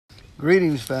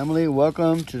Greetings, family.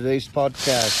 Welcome to today's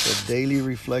podcast of Daily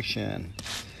Reflection,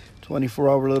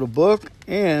 24-hour little book,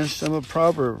 and some of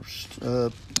Proverbs,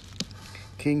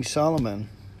 King Solomon,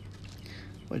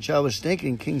 which I was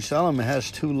thinking King Solomon has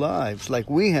two lives, like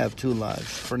we have two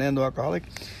lives. Fernando Alcoholic,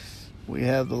 we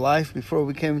have the life before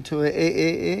we came to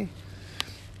AAA,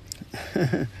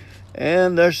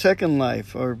 and our second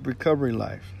life, our recovery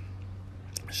life.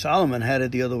 Solomon had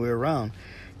it the other way around.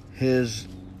 His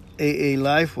AA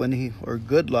life or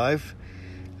good life,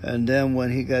 and then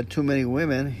when he got too many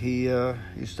women, he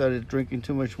started drinking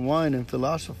too much wine and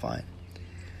philosophizing.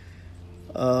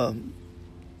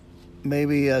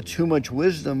 Maybe too much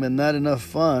wisdom and not enough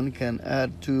fun can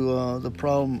add to the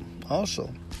problem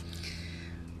also.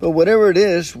 But whatever it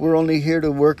is, we're only here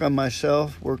to work on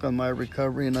myself, work on my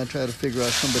recovery, and not try to figure out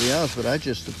somebody else. But I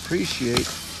just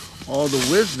appreciate all the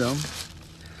wisdom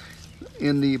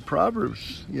in the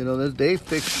Proverbs, that they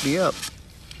fixed me up.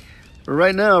 But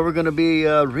right now, we're going to be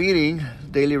reading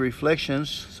Daily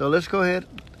Reflections. So let's go ahead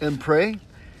and pray.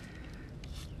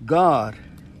 God,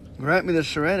 grant me the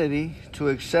serenity to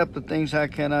accept the things I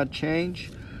cannot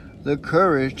change, the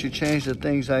courage to change the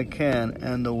things I can,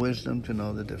 and the wisdom to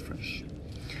know the difference.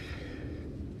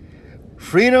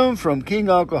 Freedom from King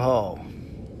Alcohol,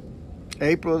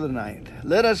 April the 9th.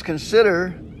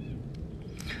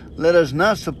 Let us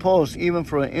not suppose even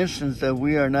for an instant that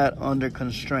we are not under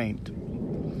constraint.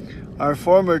 Our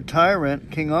former tyrant,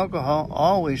 King Alcohol,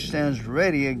 always stands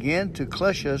ready again to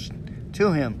clutch us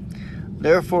to him.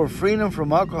 Therefore, freedom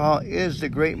from alcohol is the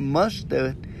great must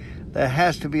that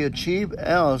has to be achieved,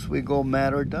 else we go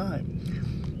mad or die.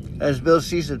 As Bill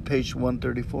sees it, page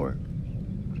 134.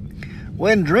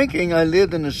 When drinking, I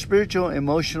lived in a spiritual,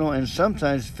 emotional, and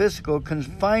sometimes physical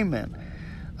confinement.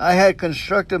 I had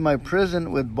constructed my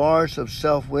prison with bars of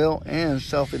self-will and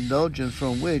self-indulgence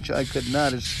from which I could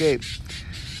not escape.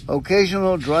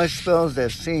 Occasional dry spells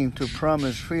that seemed to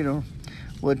promise freedom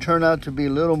would turn out to be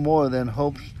little more than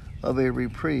hopes of a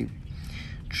reprieve.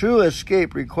 True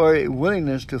escape required a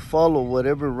willingness to follow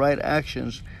whatever right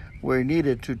actions were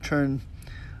needed to turn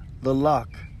the lock.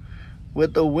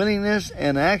 With the willingness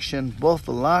and action, both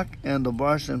the lock and the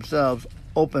bars themselves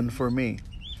opened for me.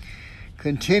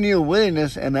 Continual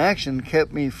willingness and action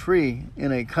kept me free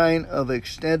in a kind of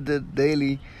extended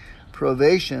daily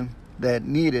probation that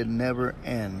needed never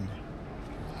end.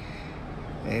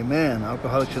 Amen.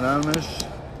 Alcoholics Anonymous.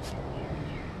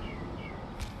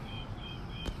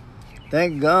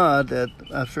 Thank God that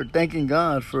after thanking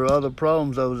God for all the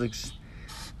problems I was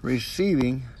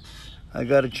receiving, I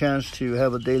got a chance to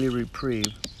have a daily reprieve.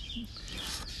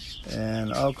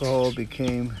 And alcohol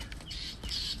became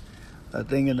a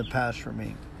thing in the past for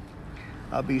me.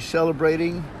 I'll be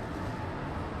celebrating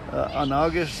on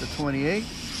August the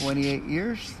 28th, 28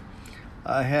 years.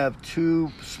 I have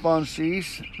two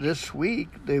sponsees this week.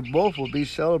 They both will be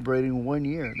celebrating 1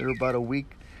 year. They're about a week,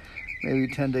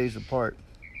 maybe 10 days apart.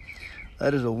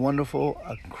 That is a wonderful,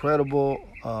 incredible,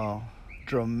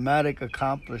 dramatic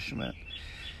accomplishment.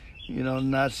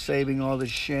 Not saving all the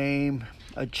shame,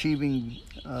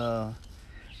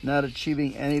 not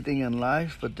achieving anything in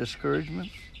life but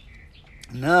discouragement.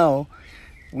 Now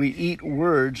we eat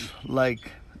words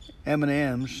like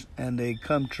M&Ms and they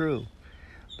come true.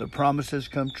 The promises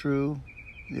come true.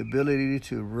 The ability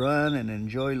to run and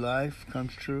enjoy life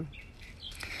comes true.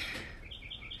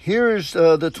 Here is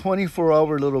the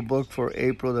 24-hour little book for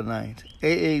April the 9th.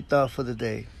 AA thought for the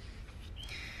day.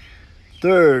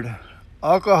 Third,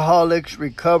 alcoholics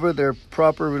recover their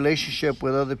proper relationship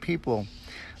with other people.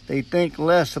 They think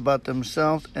less about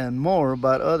themselves and more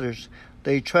about others.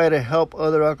 They try to help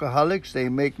other alcoholics. They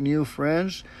make new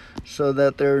friends so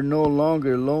that they're no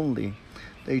longer lonely.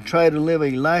 They try to live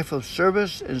a life of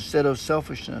service instead of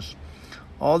selfishness.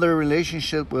 All their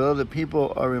relationships with other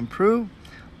people are improved.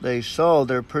 They solve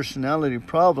their personality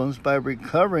problems by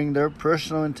recovering their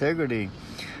personal integrity.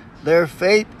 Their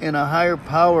faith in a higher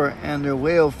power and their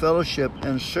way of fellowship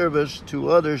and service to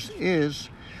others is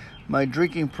my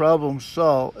drinking problem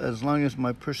solved as long as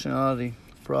my personality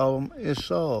problem is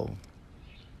solved.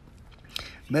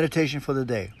 Meditation for the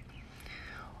day.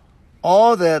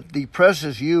 All that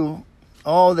depresses you,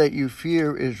 all that you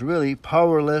fear is really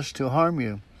powerless to harm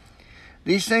you.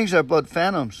 These things are but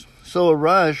phantoms. So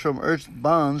arise from earth's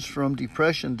bonds, from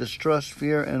depression, distrust,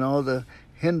 fear, and all that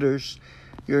hinders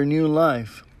your new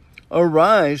life.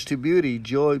 Arise to beauty,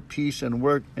 joy, peace, and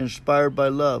work inspired by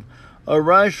love.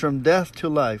 Arise from death to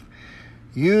life.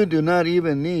 You do not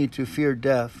even need to fear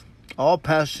death. All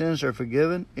past sins are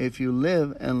forgiven if you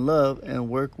live and love and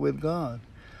work with God.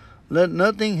 Let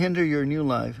nothing hinder your new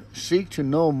life. Seek to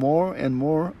know more and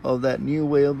more of that new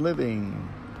way of living.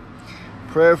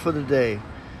 prayer for the day.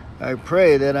 I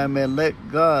pray that I may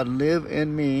let God live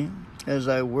in me as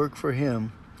I work for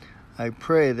Him. I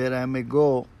pray that I may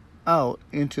go out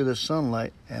into the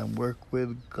sunlight and work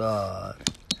with God.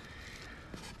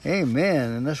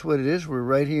 Amen. And that's what it is. We're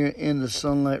right here in the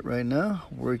sunlight right now,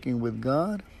 working with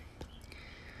God.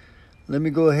 Let me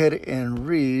go ahead and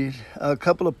read a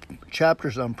couple of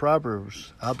chapters on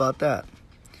Proverbs. How about that?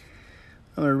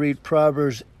 I'm going to read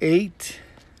Proverbs 8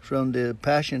 from the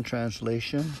Passion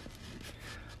Translation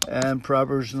and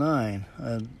Proverbs 9.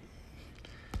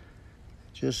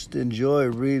 Just enjoy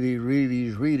read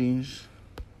these readings.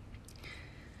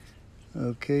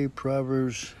 Okay,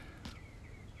 Proverbs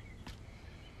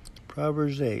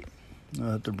 8.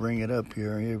 I'll have to bring it up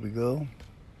here. Here we go.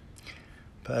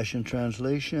 Passion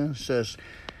Translation says,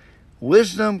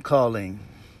 Wisdom calling.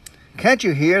 Can't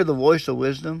you hear the voice of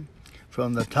wisdom?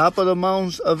 From the top of the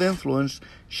mountains of influence,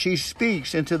 she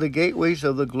speaks into the gateways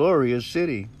of the glorious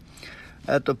city.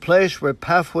 At the place where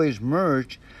pathways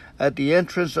merge, at the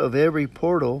entrance of every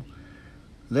portal,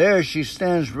 there she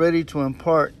stands ready to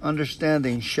impart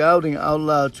understanding, shouting out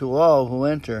loud to all who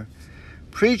enter,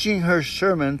 preaching her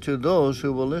sermon to those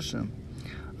who will listen.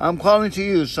 I'm calling to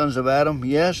you, sons of Adam,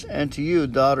 yes, and to you,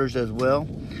 daughters, as well.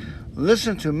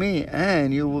 Listen to me,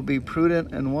 and you will be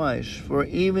prudent and wise, for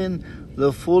even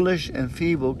the foolish and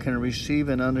feeble can receive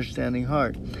an understanding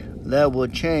heart that will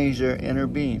change their inner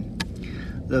being.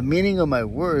 The meaning of my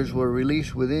words will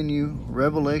release within you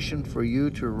revelation for you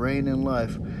to reign in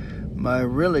life. My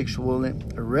lyrics will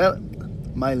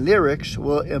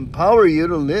empower you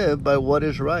to live by what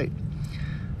is right.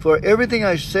 For everything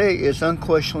I say is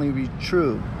unquestionably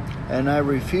true, and I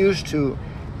refuse to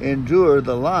endure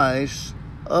the lies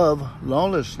of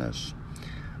lawlessness.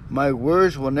 My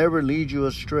words will never lead you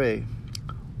astray.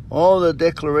 All the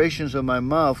declarations of my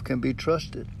mouth can be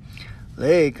trusted.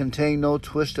 They contain no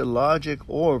twisted logic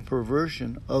or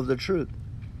perversion of the truth.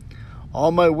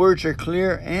 All my words are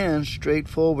clear and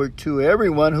straightforward to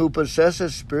everyone who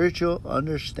possesses spiritual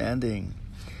understanding.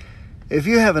 If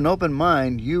you have an open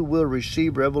mind, you will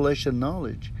receive revelation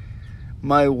knowledge.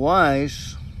 My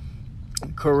wise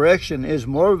correction is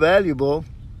more valuable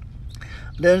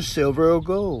than silver or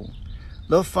gold.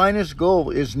 The finest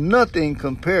gold is nothing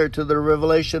compared to the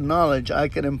revelation knowledge I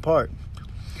can impart.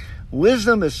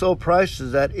 Wisdom is so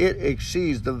priceless that it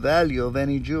exceeds the value of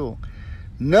any jewel.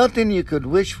 Nothing you could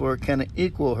wish for can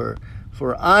equal her,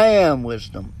 for I am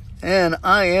wisdom, and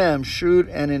I am shrewd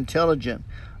and intelligent.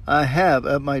 I have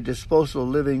at my disposal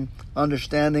living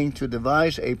understanding to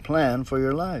devise a plan for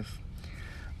your life.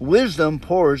 Wisdom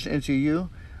pours into you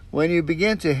when you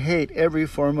begin to hate every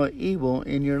form of evil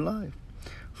in your life,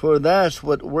 for that's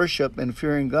what worship and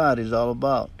fearing God is all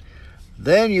about.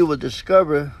 Then you will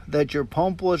discover that your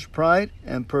pompous pride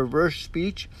and perverse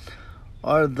speech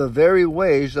are the very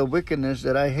ways of wickedness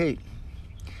that I hate.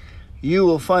 You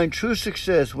will find true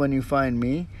success when you find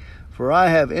me, for I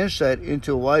have insight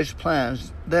into wise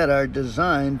plans that are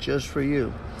designed just for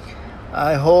you.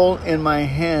 I hold in my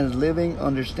hand living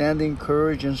understanding,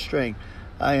 courage, and strength.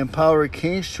 I empower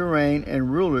kings to reign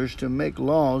and rulers to make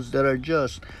laws that are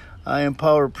just. I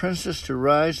empower princes to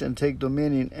rise and take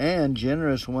dominion, and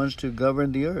generous ones to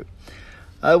govern the earth.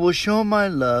 I will show my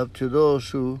love to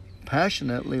those who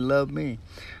passionately love me,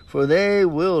 for they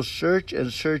will search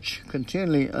and search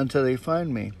continually until they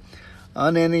find me.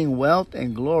 Unending wealth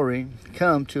and glory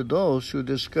come to those who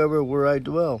discover where I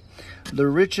dwell. The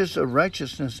riches of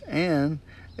righteousness and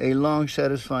a long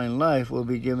satisfying life will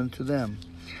be given to them.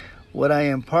 What I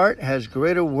impart has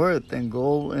greater worth than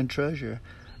gold and treasure,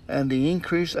 and the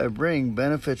increase I bring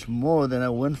benefits more than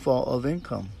a windfall of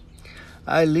income.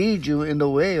 I lead you in the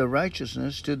way of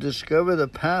righteousness to discover the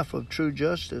path of true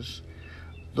justice.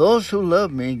 Those who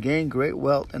love me gain great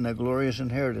wealth and a glorious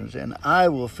inheritance, and I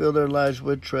will fill their lives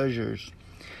with treasures.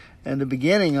 In the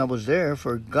beginning I was there,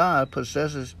 for God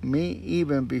possesses me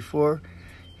even before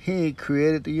He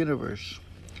created the universe.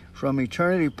 From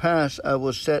eternity past I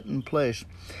was set in place.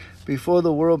 Before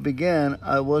the world began,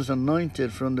 I was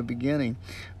anointed from the beginning.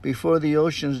 Before the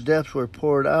ocean's depths were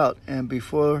poured out, and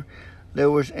before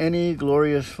there was any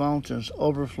glorious fountains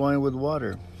overflowing with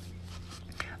water,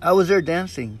 I was there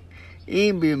dancing.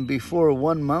 Even before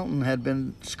one mountain had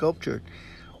been sculptured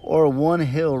or one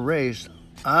hill raised,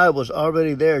 I was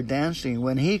already there dancing.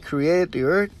 When He created the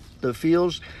earth, the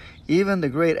fields, even the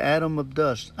great atom of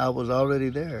dust, I was already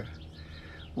there.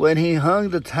 When He hung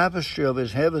the tapestry of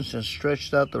His heavens and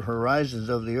stretched out the horizons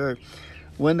of the earth,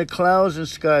 when the clouds and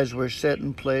skies were set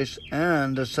in place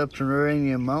and the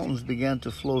subterranean mountains began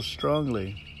to flow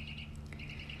strongly,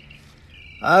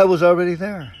 I was already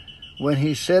there. When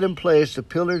He set in place the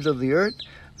pillars of the earth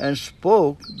and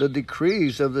spoke the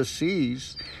decrees of the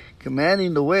seas,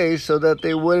 commanding the waves so that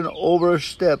they wouldn't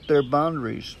overstep their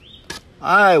boundaries.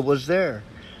 I was there,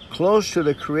 close to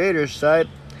the Creator's side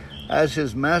as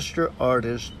his master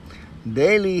artist.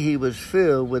 Daily he was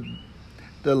filled with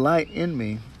delight in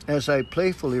me as I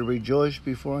playfully rejoiced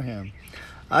before him.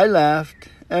 I laughed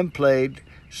and played,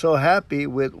 so happy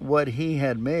with what he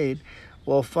had made,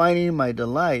 while finding my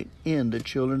delight in the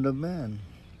children of men.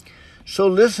 So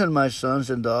listen, my sons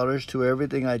and daughters, to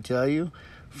everything I tell you,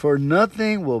 for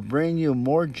nothing will bring you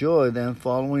more joy than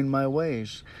following my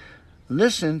ways.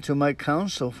 Listen to my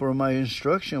counsel, for my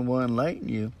instruction will enlighten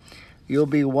you. You'll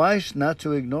be wise not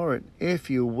to ignore it if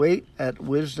you wait at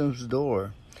wisdom's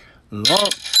door.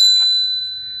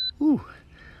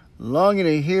 Longing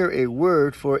to hear a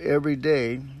word for every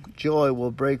day, joy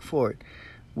will break forth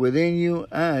within you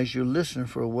as you listen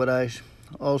for what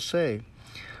I'll say.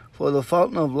 For the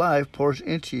fountain of life pours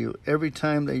into you every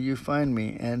time that you find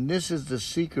me, and this is the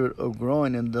secret of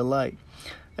growing in delight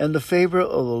and the favor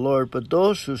of the Lord. But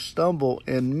those who stumble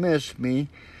and miss me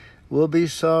will be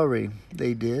sorry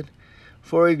they did,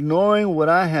 for ignoring what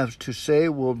I have to say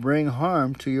will bring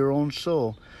harm to your own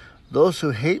soul. Those who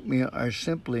hate me are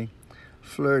simply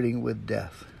flirting with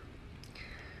death.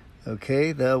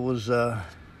 Okay, that was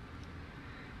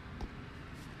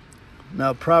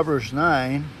now Proverbs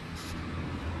 9.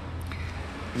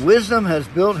 Wisdom has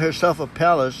built herself a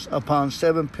palace upon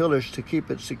 7 pillars to keep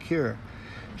it secure.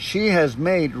 She has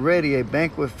made ready a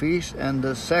banquet feast, and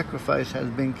the sacrifice has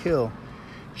been killed.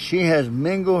 She has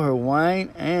mingled her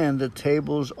wine, and the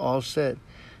tables all set.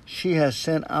 She has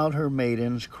sent out her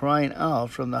maidens, crying out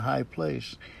from the high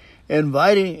place,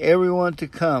 inviting everyone to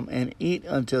come and eat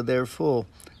until they're full.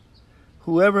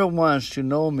 Whoever wants to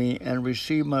know me and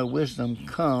receive my wisdom,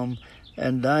 come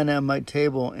and dine at my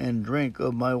table and drink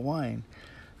of my wine.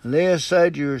 Lay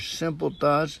aside your simple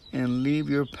thoughts and leave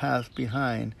your path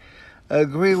behind.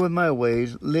 Agree with my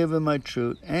ways, live in my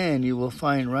truth, and you will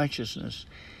find righteousness.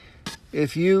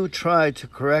 If you try to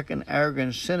correct an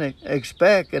arrogant cynic,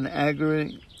 expect an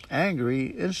angry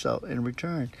insult in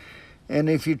return. And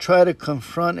if you try to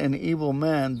confront an evil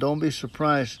man, don't be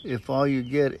surprised if all you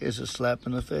get is a slap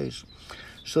in the face.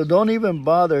 So don't even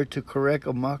bother to correct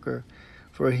a mocker,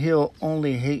 for he'll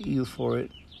only hate you for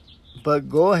it. But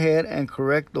go ahead and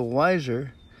correct the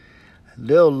wiser.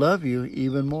 They'll love you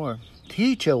even more.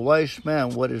 Teach a wise man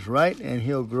what is right, and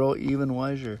he'll grow even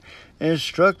wiser.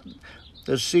 Instruct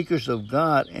the seekers of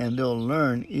God, and they'll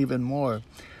learn even more.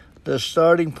 The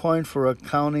starting point for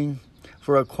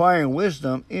acquiring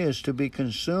wisdom is to be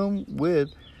consumed with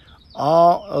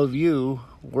all of you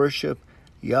worship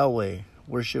Yahweh,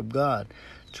 worship God.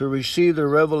 To receive the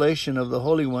revelation of the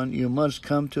Holy One, you must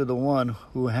come to the one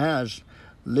who has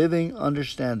living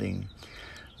understanding.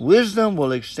 Wisdom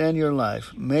will extend your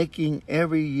life, making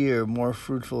every year more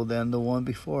fruitful than the one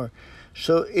before.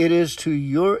 So it is to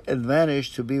your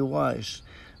advantage to be wise.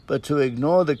 But to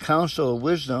ignore the counsel of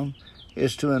wisdom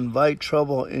is to invite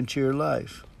trouble into your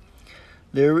life.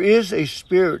 There is a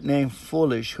spirit named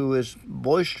Foolish who is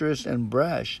boisterous and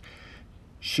brash.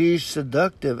 She's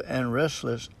seductive and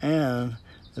restless, and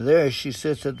there she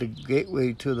sits at the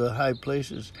gateway to the high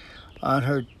places on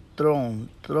her throne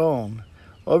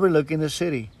overlooking the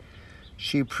city.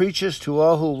 She preaches to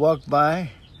all who walk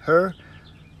by her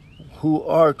who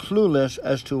are clueless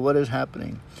as to what is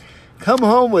happening. Come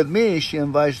home with me, she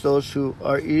invites those who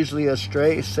are easily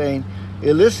astray, saying,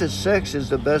 illicit sex is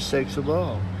the best sex of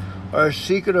all. Our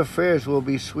secret affairs will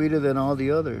be sweeter than all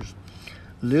the others.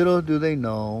 Little do they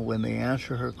know, when they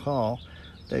answer her call,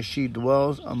 that she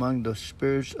dwells among the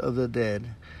spirits of the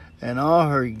dead, and all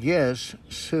her guests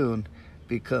soon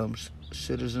becomes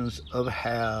citizens of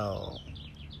hell.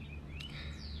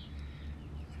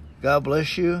 God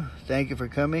bless you. Thank you for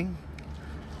coming.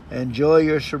 Enjoy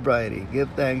your sobriety. Give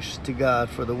thanks to God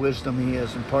for the wisdom He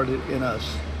has imparted in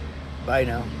us. Bye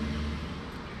now.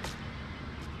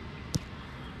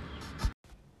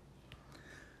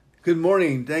 Good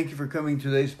morning. Thank you for coming to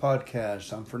today's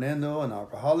podcast. I'm Fernando, an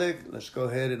alcoholic. Let's go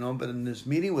ahead and open this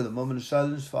meeting with a moment of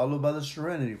silence, followed by the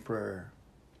Serenity Prayer.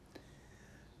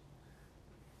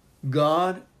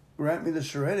 God, grant me the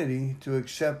serenity to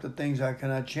accept the things I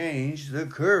cannot change, the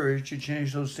courage to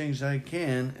change those things I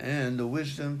can, and the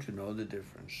wisdom to know the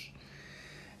difference.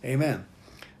 Amen.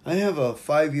 I have a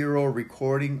 5-year-old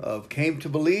recording of Came to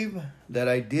Believe that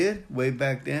I did way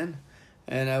back then,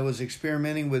 and I was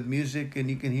experimenting with music, and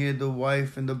you can hear the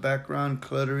wife in the background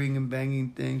cluttering and banging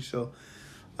things, so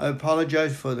I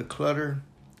apologize for the clutter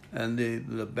and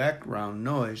the background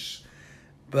noise,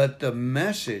 but the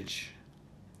message,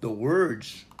 the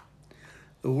words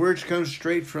come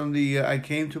straight from the I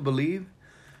Came to Believe.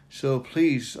 So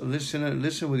please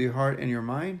listen with your heart and your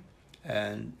mind,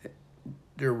 and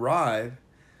derive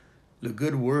the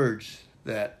good words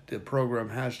that the program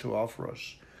has to offer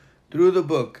us through the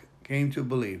book Came to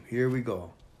Believe. Here we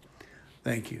go.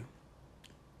 Thank you.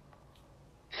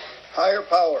 Higher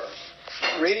power.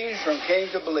 Readings from Came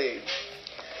to Believe.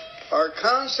 Our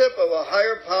concept of a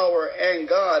higher power and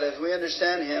God, as we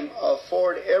understand Him,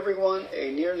 afford everyone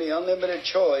a nearly unlimited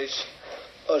choice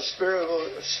of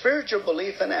spiritual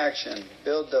belief and action.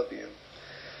 Bill W.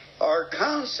 Our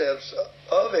concepts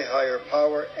of a higher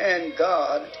power and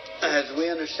God, as we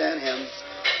understand Him,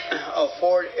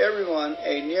 afford everyone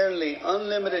a nearly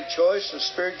unlimited choice of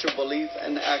spiritual belief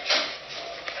and action.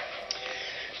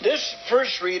 This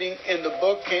first reading in the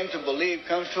book Came to Believe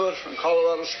comes to us from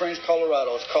Colorado Springs,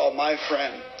 Colorado. It's called My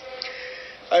Friend.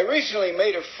 I recently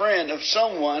made a friend of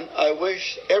someone I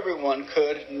wish everyone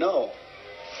could know.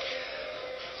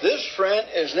 This friend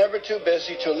is never too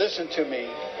busy to listen to me,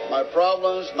 my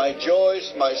problems, my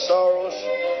joys, my sorrows.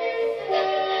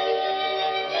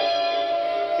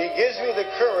 He gives me the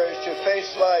courage to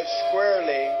face life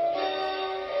squarely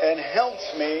and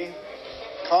helps me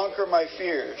conquer my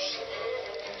fears.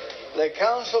 The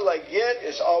counsel I get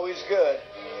is always good,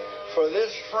 for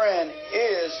this friend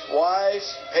is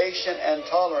wise, patient, and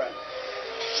tolerant.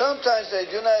 Sometimes I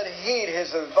do not heed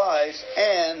his advice,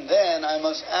 and then I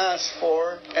must ask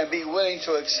for and be willing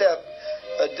to accept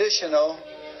additional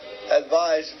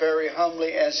advice very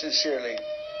humbly and sincerely.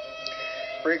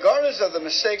 Regardless of the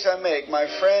mistakes I make, my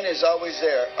friend is always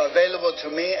there, available to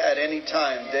me at any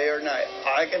time, day or night.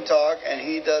 I can talk, and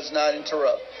he does not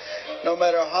interrupt, no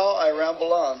matter how I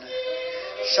ramble on.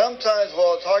 Sometimes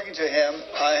while talking to him,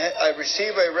 I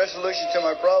receive a resolution to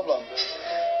my problem.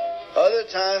 Other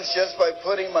times, just by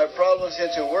putting my problems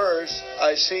into words,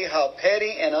 I see how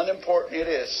petty and unimportant it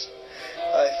is.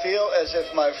 I feel as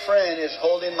if my friend is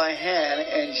holding my hand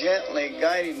and gently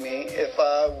guiding me if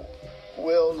I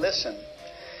will listen.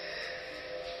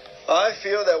 I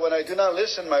feel that when I do not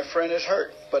listen, my friend is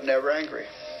hurt, but never angry.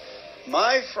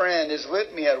 My friend is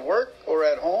with me at work or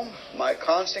at home, my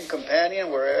constant companion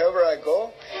wherever I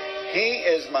go. He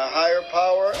is my higher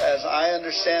power as I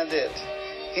understand it.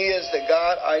 He is the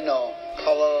God I know.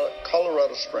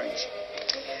 Colorado Springs.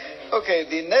 Okay,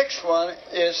 the next one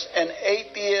is An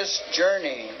Atheist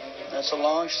Journey. That's a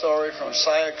long story from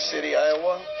Sioux City,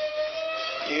 Iowa.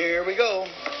 Here we go.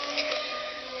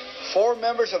 4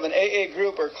 members of an AA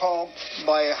group are called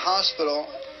by a hospital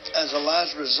as a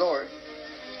last resort,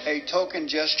 a token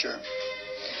gesture,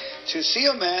 to see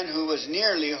a man who was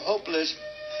nearly hopeless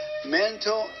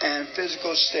mental and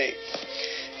physical state.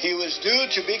 He was due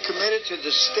to be committed to the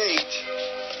state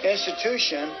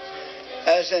institution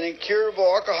as an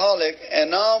incurable alcoholic,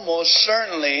 and almost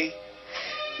certainly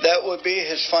that would be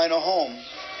his final home.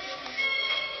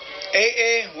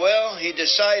 well, he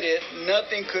decided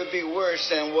nothing could be worse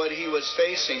than what he was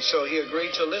facing, so he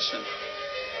agreed to listen.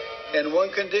 In one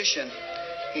condition,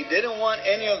 he didn't want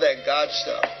any of that God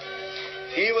stuff.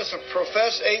 He was a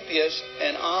professed atheist,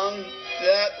 and on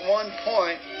that one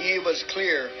point, he was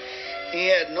clear. He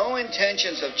had no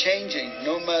intentions of changing,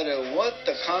 no matter what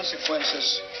the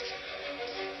consequences.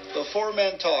 The four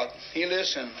men talked. He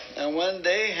listened, and when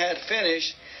they had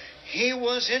finished, he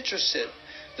was interested.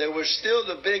 There was still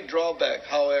the big drawback,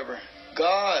 however.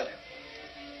 God.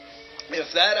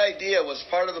 If that idea was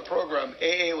part of the program,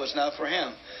 AA was not for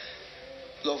him.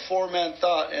 The four men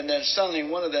thought, and then suddenly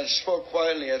one of them spoke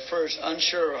quietly, at first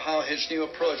unsure of how his new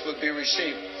approach would be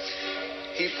received.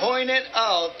 He pointed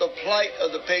out the plight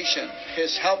of the patient,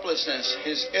 his helplessness,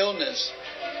 his illness.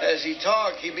 As he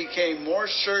talked, he became more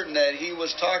certain that he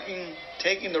was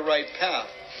taking the right path.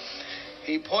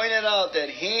 He pointed out that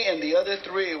he and the other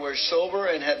three were sober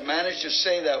and had managed to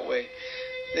stay that way.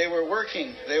 They were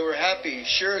working. They were happy.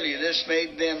 Surely this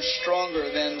made them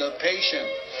stronger than the patient.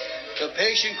 The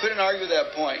patient couldn't argue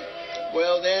that point.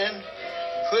 Well then,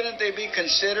 couldn't they be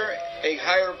considered a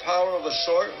higher power of a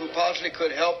sort who possibly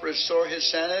could help restore his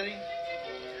sanity?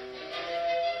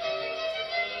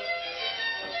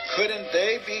 Couldn't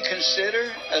they be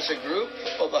considered as a group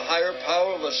of a higher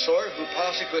power of a sort who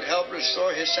possibly could help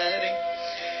restore his sanity?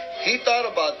 He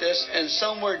thought about this, and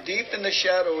somewhere deep in the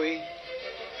shadowy,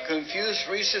 confused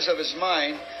recesses of his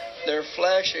mind, there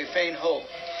flashed a faint hope.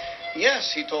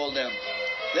 Yes, he told them,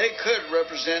 they could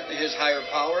represent his higher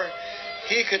power.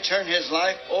 He could turn his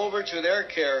life over to their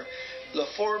care. The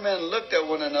four men looked at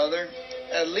one another.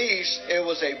 At least it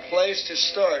was a place to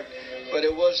start, but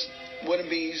it wouldn't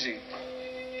be easy.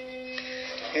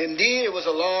 Indeed, it was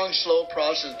a long, slow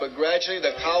process, but gradually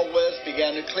the cobwebs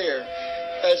began to clear.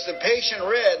 As the patient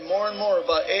read more and more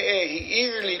about AA, he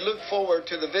eagerly looked forward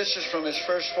to the visits from his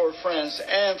first 4 friends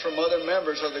and from other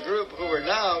members of the group who were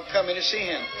now coming to see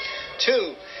him.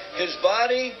 2. His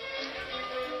body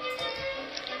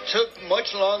took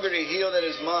much longer to heal than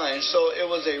his mind, so it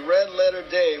was a red letter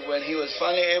day when he was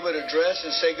finally able to dress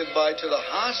and say goodbye to the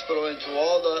hospital and to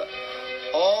all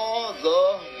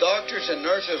the doctors and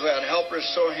nurses who had helped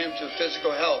restore him to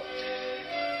physical health.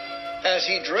 As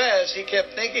he dressed, he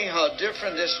kept thinking how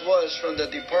different this was from the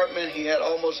department he had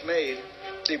almost made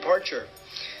departure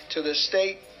to the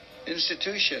state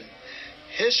institution.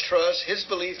 His trust, his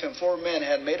belief in 4 men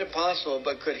had made it possible,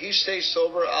 but could he stay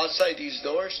sober outside these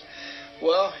doors?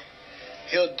 Well,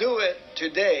 he'll do it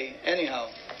today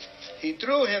anyhow. He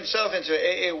threw himself into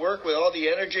AA work with all the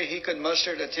energy he could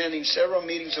muster, attending several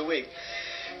meetings a week.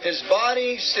 His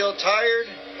body tired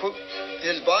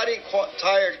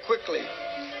quickly,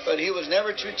 but he was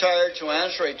never too tired to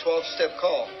answer a 12-step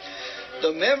call.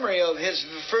 The memory of his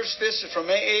first visit from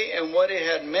AA and what it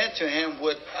had meant to him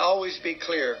would always be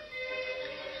clear.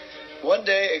 One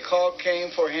day, a call came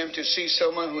for him to see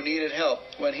someone who needed help.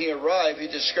 When he arrived, he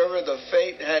discovered the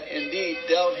fate had indeed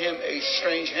dealt him a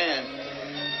strange hand.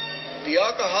 The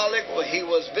alcoholic he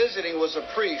was visiting was a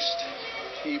priest.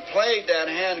 He played that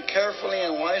hand carefully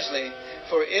and wisely,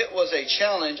 for it was a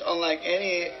challenge unlike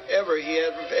any he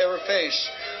had ever faced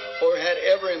or had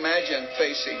ever imagined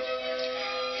facing.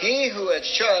 He who had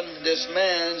shunned this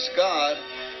man's God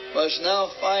must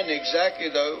now find exactly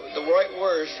the right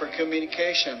words for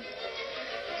communication.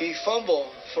 He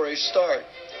fumbled for a start,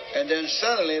 and then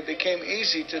suddenly it became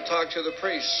easy to talk to the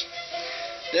priest.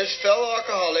 This fellow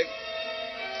alcoholic,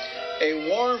 a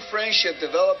warm friendship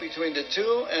developed between the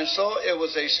two, and so it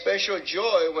was a special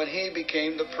joy when he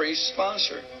became the priest's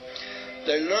sponsor.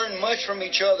 They learned much from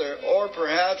each other, or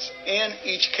perhaps in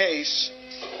each case,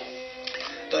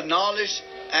 the knowledge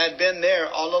had been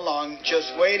there all along,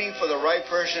 just waiting for the right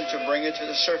person to bring it to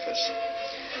the surface.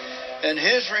 In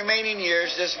his remaining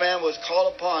years, this man was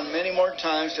called upon many more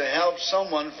times to help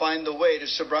someone find the way to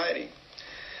sobriety.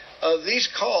 Of these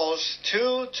calls,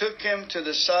 2 took him to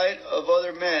the side of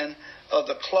other men of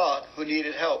the clot who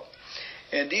needed help.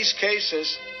 In these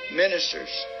cases, ministers.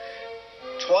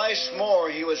 Twice more,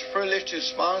 he was privileged to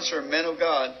sponsor men of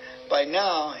God, by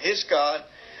now his God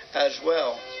as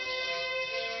well.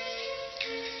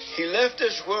 He left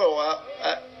this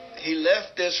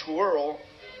world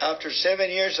after 7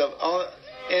 years of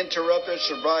uninterrupted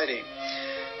sobriety,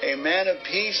 a man of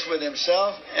peace with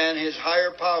himself and his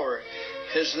higher power.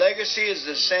 His legacy is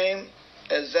the same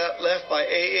as that left by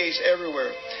AAs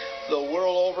everywhere, the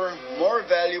world over, more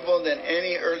valuable than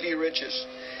any earthly riches.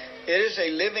 It is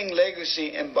a living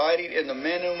legacy embodied in the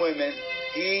men and women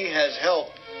he has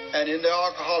helped and in the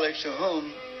alcoholics to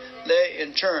whom they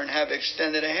in turn have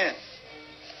extended a hand.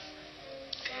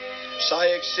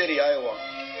 Sauk City, Iowa.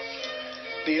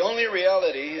 The Only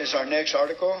Reality is our next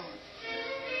article.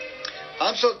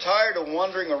 I'm so tired of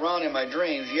wandering around in my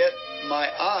dreams, yet my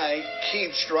eye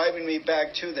keeps driving me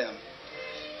back to them.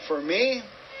 For me,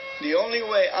 the only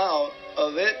way out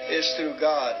of it is through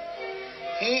God.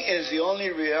 He is the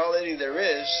only reality there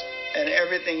is, and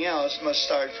everything else must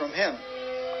start from Him.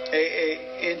 AA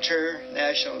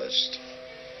Internationalist.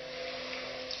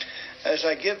 As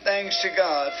I give thanks to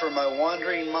God for my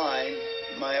wandering mind,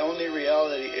 my only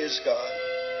reality is God.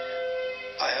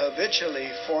 I habitually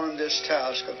form this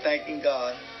task of thanking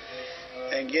God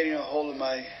and getting a hold of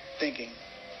my thinking.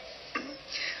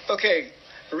 Okay,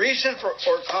 reason for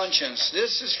or conscience.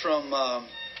 This is from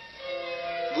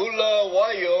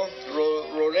Bulawayo,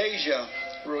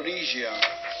 Rhodesia.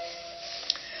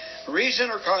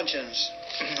 Reason or conscience.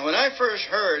 When I first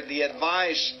heard the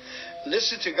advice,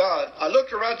 listen to God, I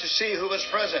looked around to see who was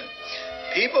present.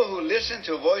 People who listened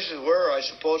to voices were, I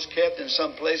suppose, kept in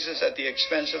some places at the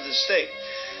expense of the state.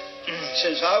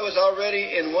 Since I was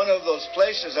already in one of those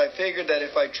places, I figured that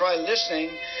if I tried listening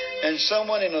and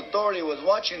someone in authority was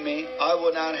watching me, I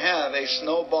would not have a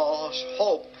snowball's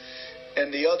hope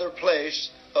in the other place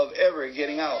of ever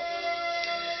getting out.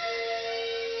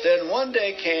 Then one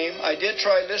day came, I did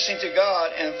try listening to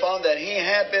God and found that He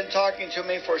had been talking to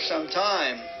me for some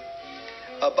time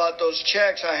about those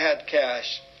checks I had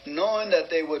cashed, knowing that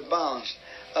they would bounce,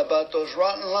 about those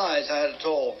rotten lies I had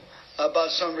told,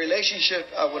 about some relationship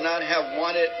I would not have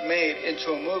wanted made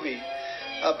into a movie,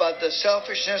 about the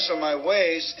selfishness of my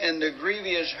ways and the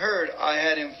grievous hurt I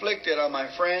had inflicted on my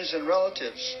friends and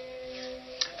relatives.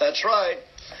 That's right.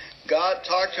 God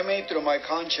talked to me through my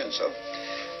conscience.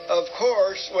 Of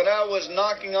course, when I was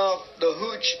knocking off the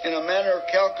hooch in a manner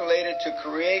calculated to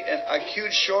create an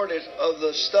acute shortage of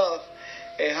the stuff,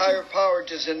 a higher power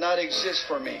just did not exist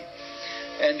for me.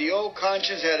 and the old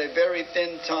conscience had a very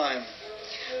thin time.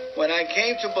 When I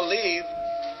came to believe,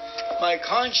 my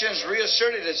conscience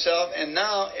reasserted itself, and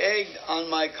now, egged on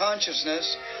my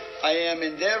consciousness, I am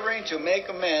endeavoring to make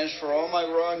amends for all my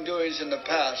wrongdoings in the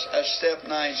past, as step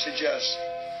 9 suggests.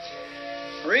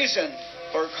 Reason,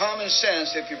 or common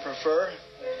sense if you prefer,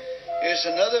 is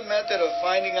another method of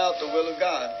finding out the will of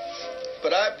God,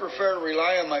 but I prefer to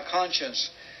rely on my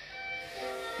conscience.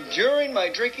 During my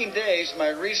drinking days, my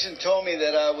reason told me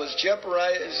that I was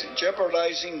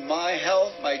jeopardizing my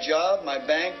health, my job, my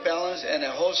bank balance, and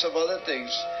a host of other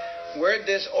things. Where did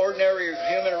this ordinary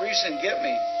human reason get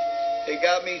me? It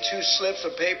got me 2 slips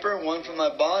of paper, one from my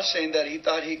boss saying that he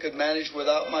thought he could manage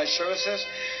without my services,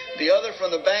 the other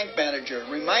from the bank manager,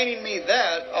 reminding me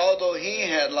that, although he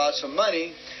had lots of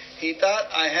money, he thought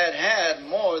I had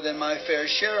more than my fair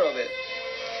share of it.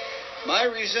 My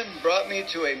reason brought me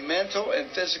to a mental and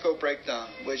physical breakdown,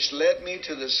 which led me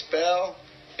to the spell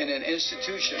in an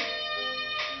institution.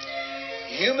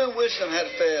 Human wisdom had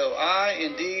failed. I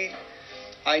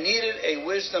needed a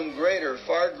wisdom greater,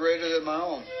 far greater than my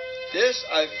own. This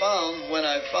I found when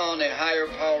I found a higher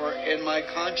power in my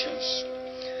conscience.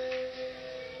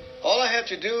 All I have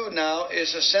to do now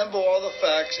is assemble all the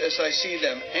facts as I see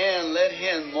them and let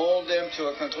Him mold them to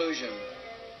a conclusion.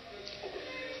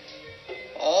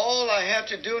 All I have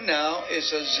to do now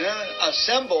is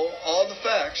assemble all the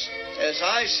facts as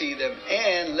I see them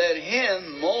and let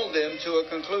Him mold them to a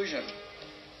conclusion.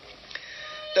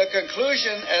 The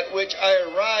conclusion at which I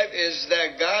arrive is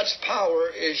that God's power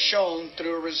is shown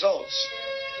through results.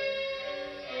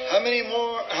 How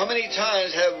many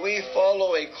times have we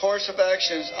followed a course of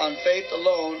actions on faith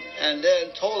alone and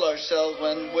then told ourselves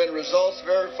when results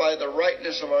verify the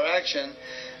rightness of our action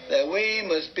that we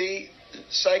must be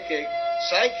psychic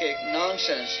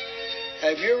nonsense?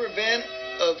 Have you ever been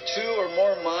of 2 or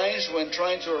more minds when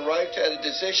trying to arrive at a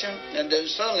decision and then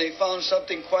suddenly found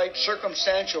something quite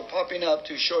circumstantial popping up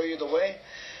to show you the way?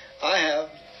 I have.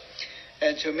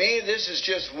 And to me, this is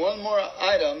just one more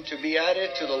item to be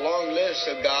added to the long list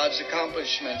of God's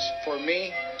accomplishments. For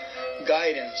me,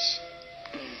 guidance.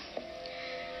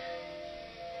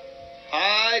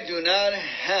 I do not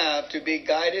have to be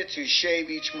guided to shave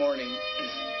each morning,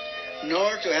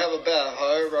 nor to have a bath,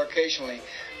 however occasionally,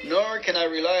 nor can I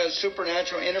rely on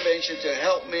supernatural intervention to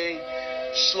help me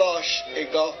slosh a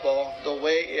golf ball the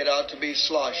way it ought to be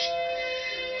sloshed.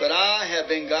 But I have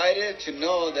been guided to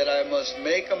know that I must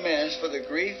make amends for the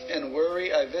grief and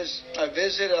worry I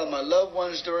visited on my loved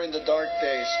ones during the dark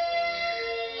days.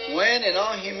 When, in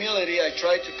all humility, I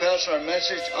tried to pass our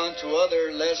message on to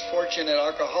other less fortunate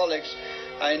alcoholics,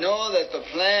 I know that the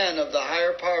plan of the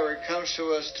higher power comes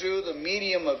to us through the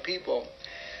medium of people.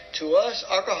 To us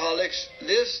alcoholics,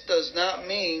 this does not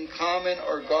mean common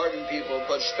or garden people,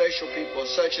 but special people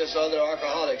such as other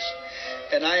alcoholics.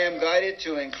 And I am guided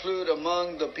to include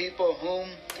among the people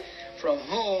from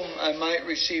whom I might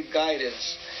receive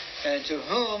guidance, and to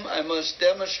whom I must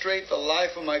demonstrate the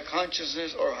life of my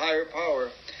consciousness or higher power.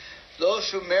 Those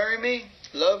who marry me,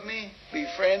 love me,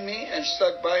 befriend me, and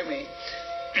stuck by me,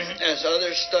 as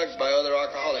others stuck by other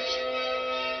alcoholics.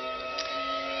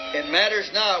 It matters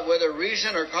not whether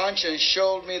reason or conscience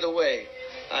showed me the way.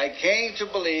 I came to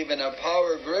believe in a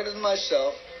power greater than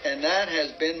myself, and that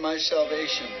has been my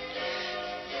salvation.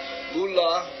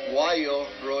 Bulawayo,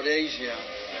 Rhodesia.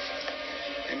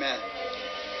 Amen.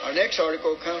 Our next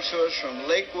article comes to us from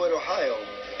Lakewood, Ohio.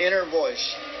 Inner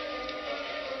Voice.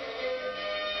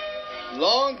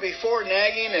 Long before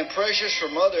nagging and pressures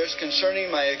from others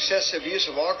concerning my excessive use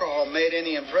of alcohol made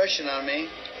any impression on me,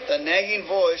 the nagging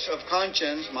voice of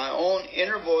conscience, my own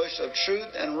inner voice of truth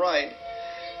and right,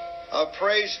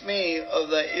 appraised me of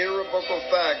the irrevocable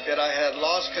fact that I had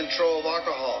lost control of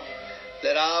alcohol,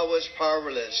 that I was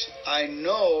powerless. I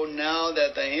know now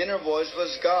that the inner voice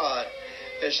was God,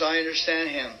 as I understand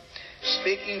Him,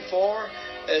 speaking for,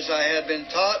 as I had been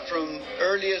taught from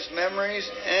earliest memories,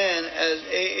 and as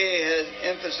AA has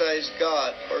emphasized,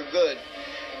 God, or good,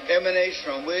 emanates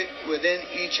from within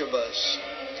each of us.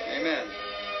 Amen.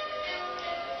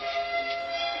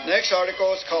 Next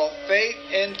article is called Faith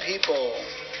in People.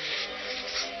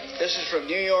 This is from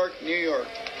New York, New York.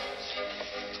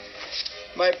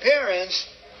 My parents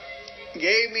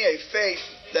gave me a faith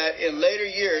that in later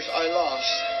years I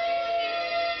lost.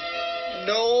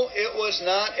 No, it was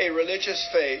not a religious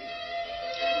faith.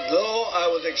 Though I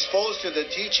was exposed to the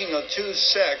teaching of 2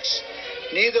 sects,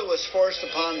 neither was forced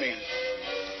upon me.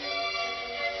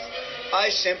 I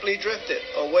simply drifted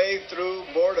away through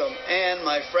boredom, and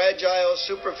my fragile,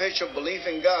 superficial belief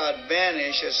in God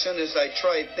vanished as soon as I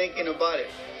tried thinking about it.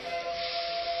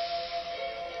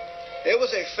 It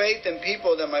was a faith in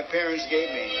people that my parents gave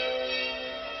me,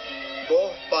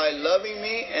 both by loving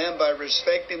me and by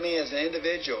respecting me as an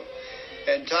individual,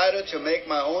 entitled to make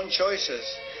my own choices.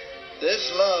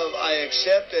 This love I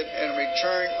accepted and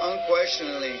returned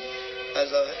unquestioningly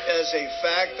as a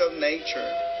fact of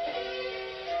nature.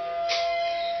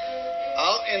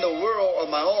 Out in the world on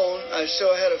my own, I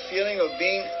still had a feeling of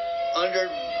being under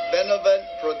benevolent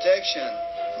protection.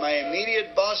 My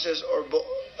immediate bosses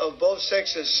of both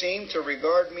sexes seemed to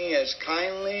regard me as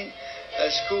kindly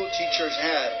as school teachers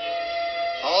had.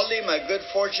 Oddly, my good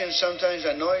fortune sometimes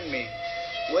annoyed me.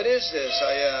 What is this?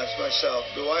 I asked myself.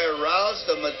 Do I arouse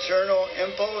the maternal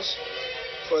impulse?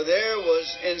 For there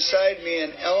was inside me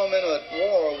an element at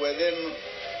war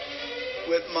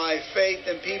with my faith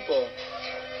in people.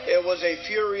 It was a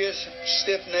furious,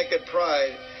 stiff-necked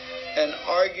pride, and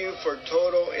argued for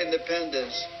total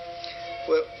independence.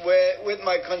 With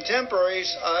my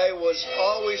contemporaries, I was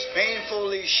always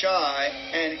painfully shy,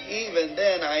 and even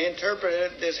then I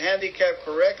interpreted this handicap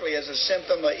correctly as a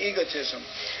symptom of egotism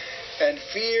and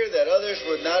fear that others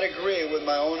would not agree with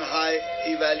my own high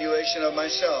evaluation of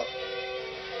myself.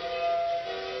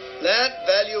 That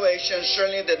valuation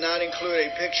certainly did not include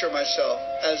a picture of myself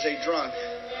as a drunk.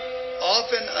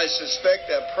 Often I suspect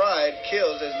that pride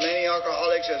kills as many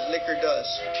alcoholics as liquor does.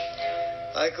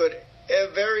 I could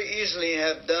very easily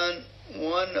have been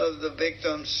one of the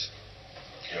victims.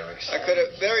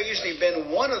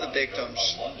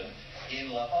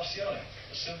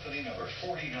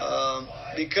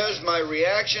 Because my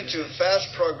reaction to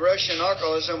fast progression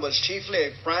alcoholism was chiefly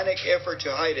a frantic effort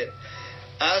to hide it.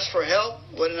 Ask for help?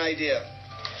 What an idea.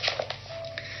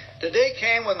 The day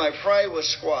came when my pride was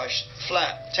squashed,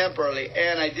 flat, temporarily,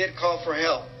 and I did call for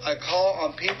help. I called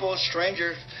on people,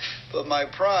 strangers, but my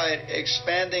pride,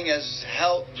 expanding as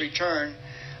health returned,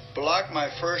 blocked my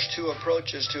first two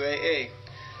approaches to AA.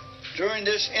 During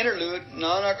this interlude,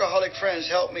 non-alcoholic friends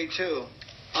helped me too,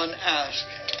 unasked.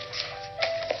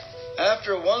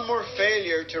 After one more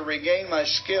failure to regain my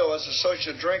skill as a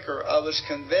social drinker, I was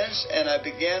convinced and I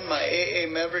began my AA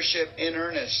membership in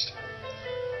earnest.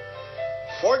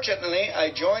 Fortunately,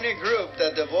 I joined a group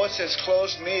that devotes its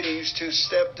closed meetings to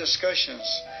step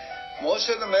discussions. Most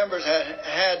of the members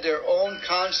had their own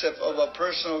concept of a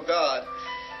personal God.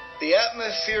 The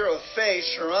atmosphere of faith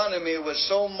surrounding me was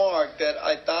so marked that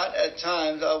I thought at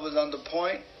times I was on the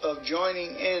point of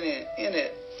joining in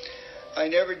it. I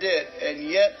never did, and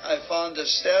yet I found the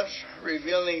steps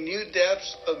revealing new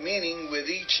depths of meaning with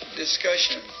each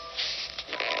discussion.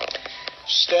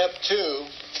 Step 2,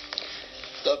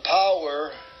 the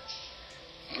power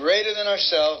greater than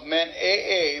ourselves meant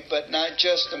AA, but not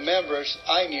just the members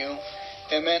I knew.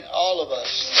 It meant all of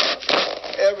us,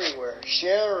 everywhere,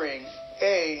 sharing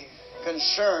a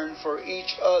concern for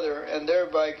each other and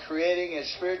thereby creating a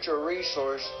spiritual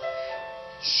resource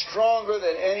stronger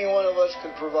than any one of us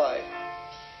could provide.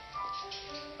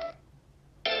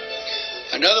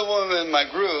 Another woman in my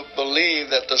group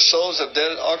believed that the souls of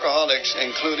dead alcoholics,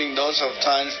 including those of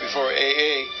times before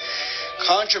AA,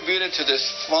 contributed to this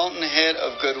fountainhead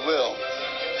of goodwill.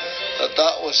 The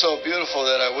thought was so beautiful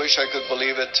that I wish I could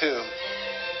believe it too.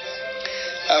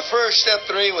 At first, step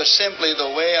 3 was simply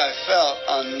the way I felt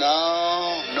on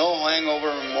no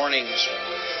hangover mornings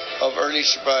of early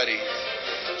sobriety.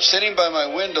 Sitting by my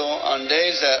window on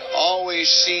days that always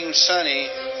seemed sunny,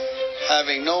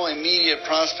 having no immediate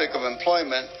prospect of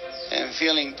employment, and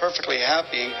feeling perfectly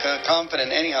happy and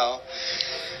confident anyhow,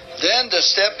 then the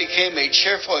step became a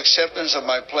cheerful acceptance of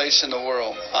my place in the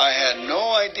world. I had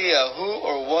no idea who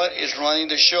or what is running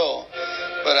the show,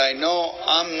 but I know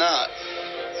I'm not.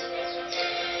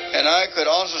 And I could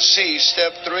also see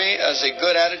step 3 as a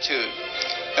good attitude,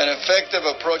 an effective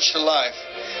approach to life.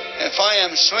 If I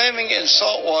am swimming in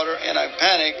salt water and I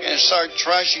panic and start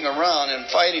thrashing around and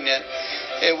fighting it,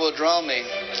 it will drown me.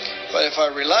 But if I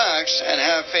relax and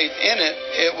have faith in it,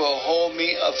 it will hold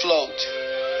me afloat.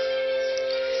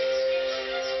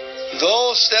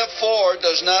 Though step 4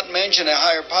 does not mention a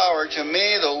higher power, to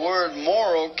me the word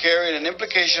moral carried an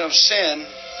implication of sin,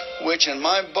 which in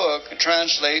my book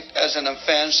translate as an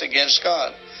offense against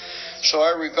God. So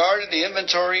I regarded the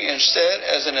inventory instead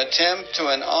as an attempt to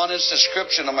an honest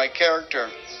description of my character.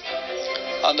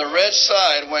 On the red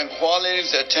side went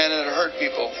qualities that tended to hurt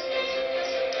people,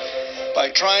 by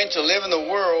trying to live in the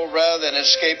world rather than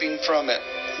escaping from it,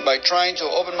 by trying to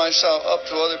open myself up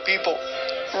to other people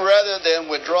rather than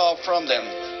withdraw from them.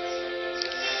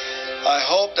 I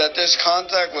hope that this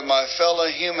contact with my fellow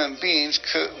human beings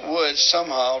would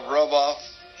somehow rub off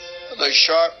the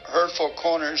sharp, hurtful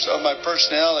corners of my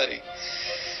personality.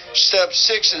 Step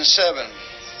 6 and 7.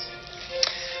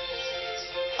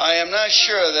 I am not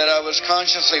sure that I was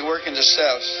consciously working the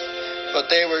steps, but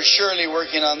they were surely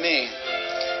working on me.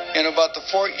 In about the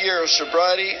 4th year of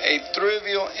sobriety, a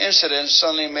trivial incident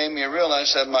suddenly made me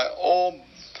realize that my old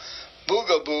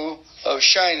boogaboo of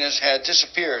shyness had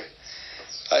disappeared.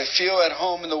 I feel at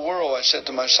home in the world, I said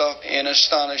to myself in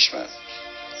astonishment.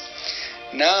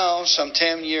 Now, some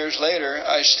 10 years later,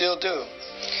 I still do.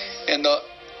 In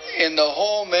the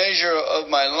whole measure of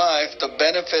my life, the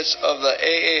benefits of the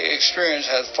AA experience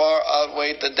had far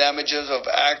outweighed the damages of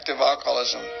active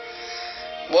alcoholism.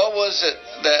 What was it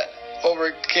that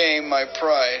overcame my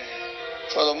pride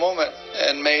for the moment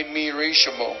and made me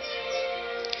reachable?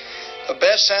 The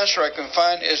best answer I can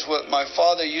find is what my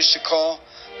father used to call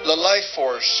the life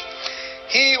force.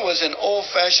 He was an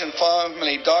old-fashioned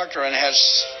family doctor and has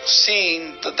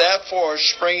seen that force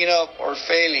springing up or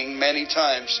failing many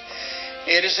times.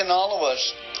 It is in all of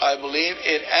us. I believe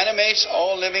it animates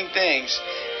all living things.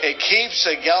 It keeps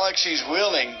the galaxies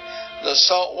wheeling. The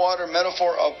saltwater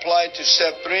metaphor applied to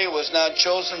step 3 was not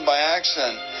chosen by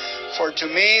accident. For to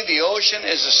me, the ocean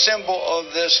is a symbol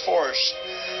of this force.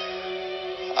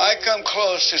 I come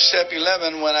close to step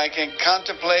 11 when I can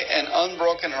contemplate an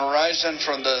unbroken horizon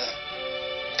from the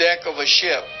deck of a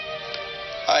ship.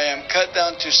 I am cut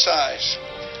down to size.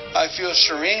 I feel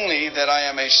serenely that I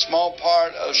am a small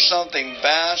part of something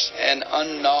vast and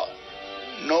unknowable.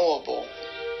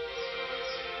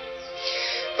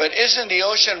 But isn't the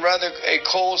ocean rather a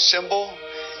cold symbol?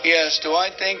 Yes, do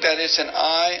I think that its an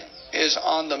eye is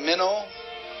on the minnow?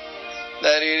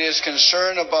 That it is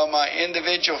concerned about my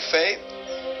individual fate?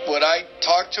 Would I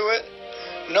talk to it?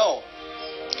 No.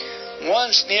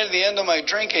 Once, near the end of my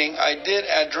drinking, I did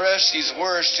address these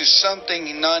words to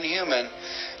something non-human.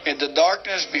 In the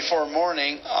darkness before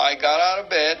morning, I got out of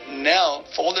bed, knelt,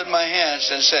 folded my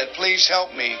hands, and said, "Please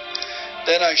help me."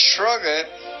 Then I shrugged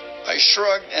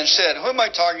and said, "Who am I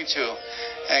talking to?"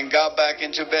 and got back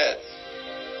into bed.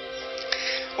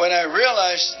 When I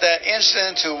realized that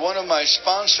incident to one of my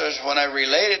sponsors,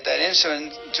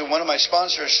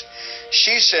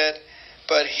 she said,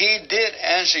 "But he did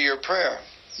answer your prayer."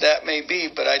 That may be,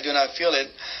 but I do not feel it.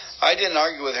 I didn't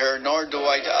argue with her, nor do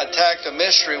I attack the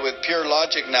mystery with pure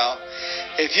logic now.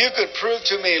 If you could prove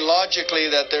to me logically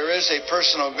that there is a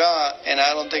personal God, and I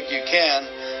don't think you can,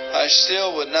 I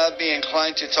still would not be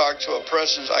inclined to talk to a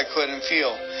presence I couldn't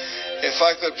feel. If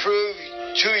I could prove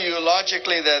to you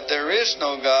logically that there is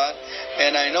no God,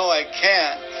 and I know I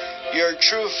can't, your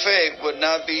true faith would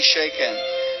not be shaken.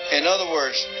 In other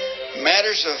words,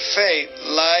 matters of faith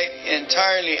lie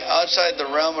entirely outside the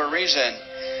realm of reason.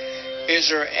 Is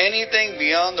there anything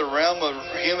beyond the realm of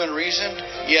human reason?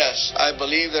 Yes, I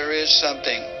believe there is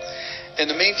something. In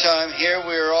the meantime, here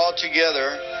we are all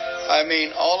together. I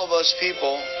mean, all of us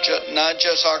people, not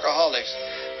just alcoholics.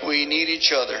 We need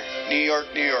each other. New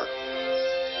York, New York.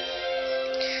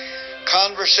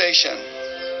 Conversation.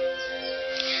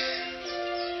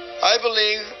 I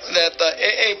believe that the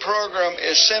AA program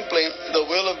is simply the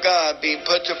will of God being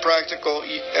put to practical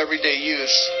everyday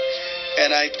use.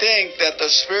 And I think that the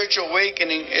spiritual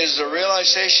awakening is the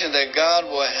realization that God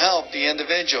will help the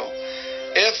individual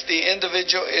if the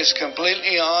individual is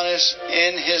completely honest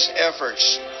in his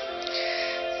efforts.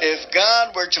 If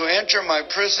God were to enter my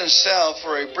prison cell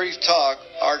for a brief talk,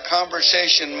 our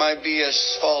conversation might be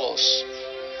as follows.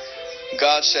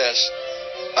 God says,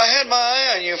 "I had my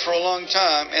eye on you for a long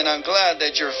time, and I'm glad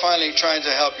that you're finally trying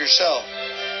to help yourself."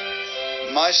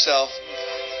 Myself,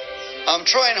 "I'm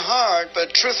trying hard,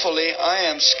 but truthfully, I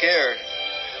am scared."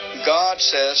 God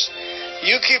says,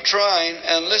 "You keep trying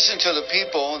and listen to the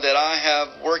people that I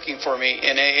have working for me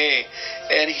in AA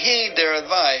and heed their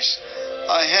advice.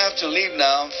 I have to leave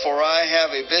now, for I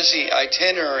have a busy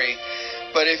itinerary,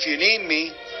 but if you need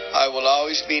me, I will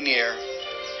always be near."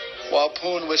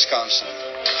 Waupun, Wisconsin.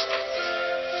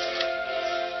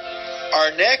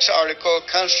 Our next article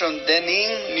comes from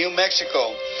Denning, New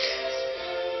Mexico.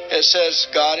 It says,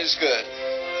 "God is good."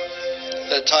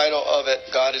 The title of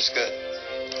it, "God is Good."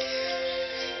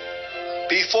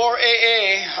 Before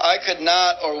AA, I could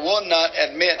not or would not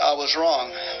admit I was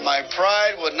wrong. My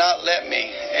pride would not let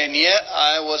me, and yet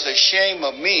I was ashamed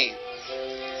of me.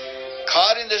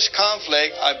 Caught in this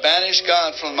conflict, I banished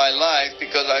God from my life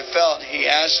because I felt He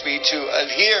asked me to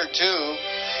adhere to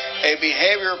a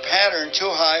behavior pattern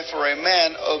too high for a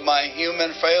man of my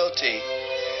human frailty.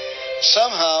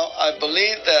 Somehow, I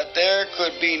believed that there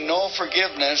could be no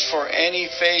forgiveness for any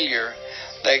failure,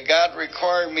 that God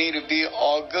required me to be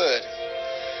all good.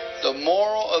 The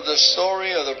moral of the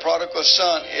story of the prodigal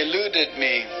son eluded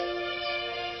me.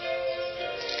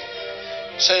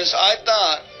 Since I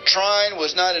thought trying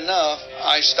was not enough,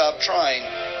 I stopped trying.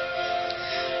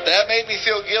 That made me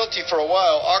feel guilty for a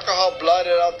while. Alcohol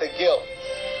blotted out the guilt.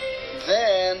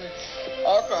 Then,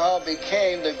 alcohol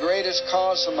became the greatest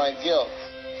cause of my guilt.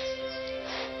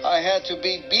 I had to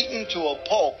be beaten to a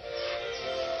pulp.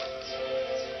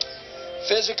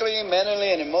 Physically,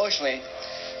 mentally, and emotionally,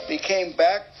 became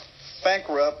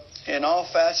bankrupt in all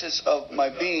facets of my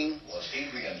being.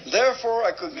 Therefore,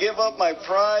 I could give up my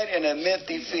pride and admit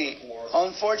defeat.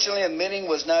 Unfortunately, admitting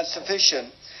was not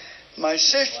sufficient. My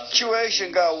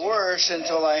situation got worse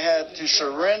until I had to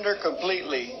surrender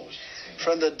completely.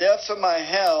 From the depths of my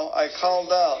hell, I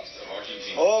called out,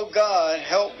 "Oh God,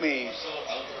 help me."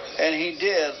 And He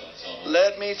did.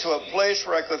 Led me to a place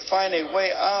where I could find a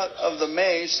way out of the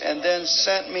maze, and then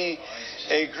sent me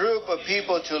a group of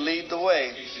people to lead the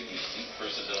way.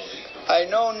 I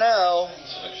know now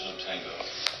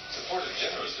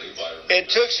it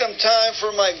took some time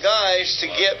for my guides to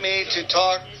get me to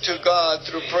talk to God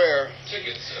through prayer.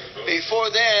 Before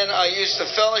then, I used the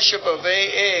fellowship of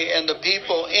AA and the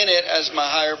people in it as my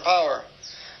higher power.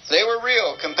 They were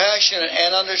real, compassionate,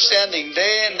 and understanding.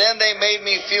 Then they made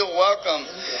me feel welcome.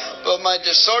 But my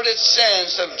distorted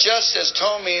sense of justice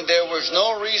told me there was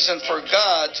no reason for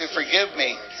God to forgive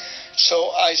me.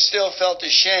 So I still felt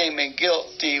ashamed and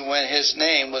guilty when His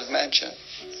name was mentioned.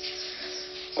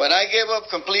 When I gave up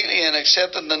completely and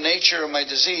accepted the nature of my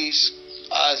disease,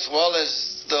 as well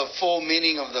as the full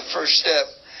meaning of the first step,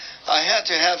 I had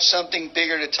to have something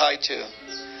bigger to tie to.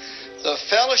 The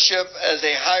fellowship as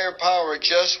a higher power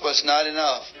just was not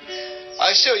enough.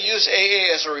 I still use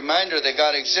AA as a reminder that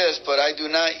God exists, but I do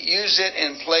not use it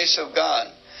in place of God.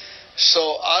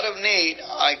 So out of need,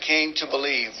 I came to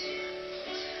believe.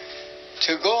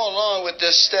 To go along with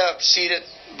this step-seated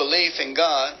belief in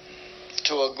God,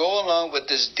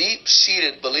 this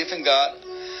deep-seated belief in God,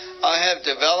 I have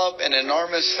developed an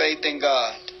enormous faith in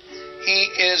God. He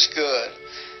is good.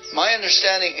 My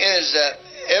understanding is that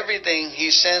everything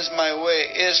He sends my way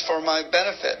is for my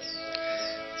benefit.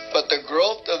 But the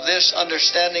growth of this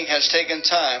understanding has taken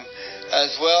time,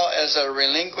 as well as a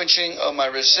relinquishing of my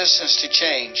resistance to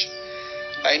change.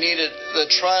 I needed the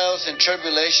trials and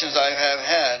tribulations I have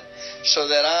had so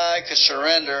that I could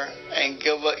surrender and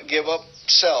give up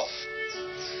self.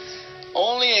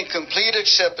 Only in complete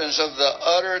acceptance of the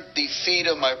utter defeat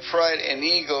of my pride and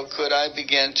ego could I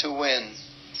begin to win.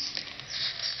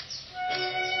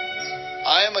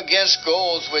 I am against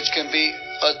goals which can be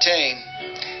attained.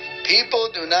 People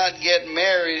do not get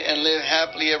married and live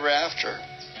happily ever after.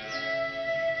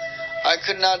 I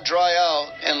could not dry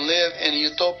out and live in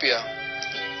utopia.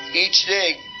 Each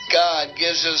day, God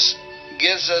gives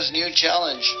us new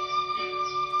challenge.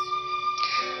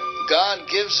 God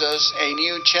gives us a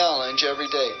new challenge every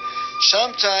day.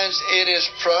 Sometimes it is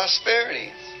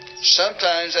prosperity,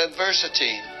 sometimes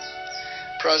adversity.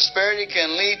 Prosperity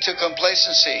can lead to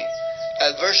complacency,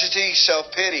 adversity,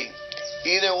 self-pity.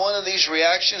 Either one of these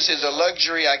reactions is a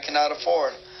luxury I cannot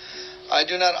afford. I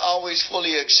do not always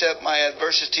fully accept my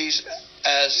adversities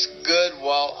as good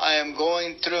while I am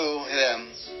going through them.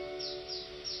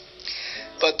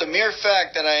 But the mere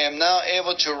fact that I am now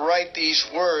able to write these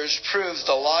words proves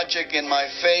the logic in my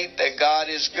faith that God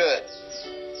is good.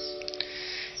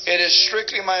 It is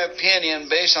strictly my opinion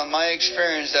based on my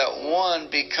experience that one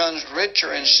becomes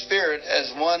richer in spirit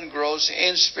as one grows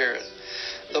in spirit.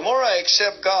 The more I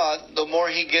accept God, the more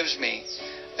He gives me.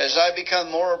 As I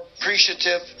become more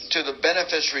appreciative to the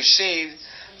benefits received,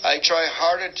 I try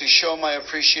harder to show my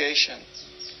appreciation.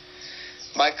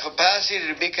 My capacity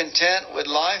to be content with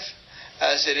life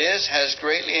as it is has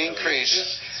greatly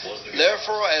increased.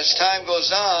 Therefore, as time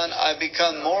goes on, I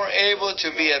become more able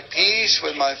to be at peace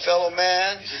with my fellow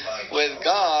man, with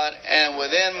God, and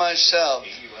within myself.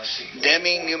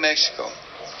 Deming, New Mexico.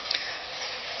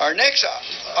 Our next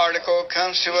article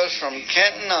comes to us from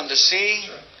Kenton-on-the-Sea,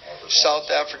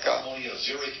 South Africa.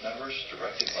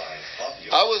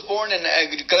 I was born in the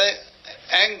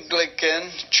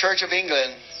Anglican Church of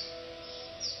England.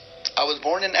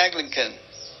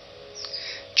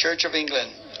 Church of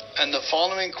England, and the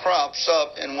following crops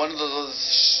up in one of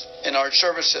those in our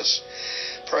services.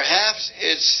 Perhaps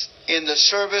it's in the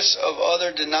service of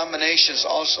other denominations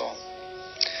also.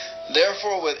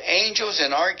 Therefore, with angels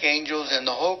and archangels and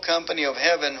the whole company of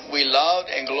heaven, we laud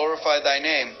and glorify Thy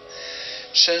name.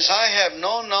 Since I have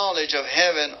no knowledge of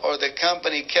heaven or the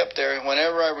company kept there,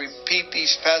 whenever I repeat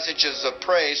these passages of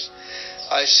praise,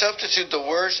 I substitute the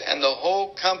words and the whole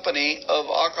company of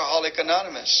Alcoholics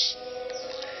Anonymous.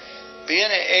 Being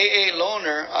an AA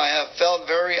loner, I have felt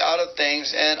very out of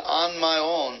things and on my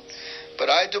own, but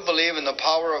I do believe in the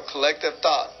power of collective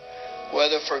thought,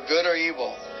 whether for good or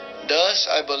evil. Thus,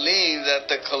 I believe that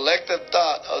the collective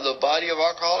thought of the body of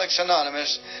Alcoholics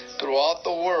Anonymous throughout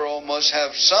the world must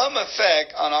have some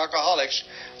effect on alcoholics,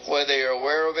 whether they are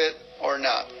aware of it or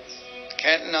not.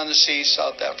 Canton-on-the-Sea,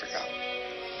 South Africa.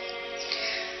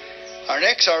 Our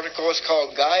next article is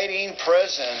called Guiding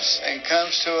Presence and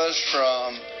comes to us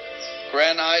from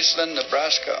Grand Island,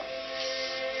 Nebraska.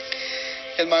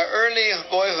 In my early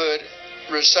boyhood,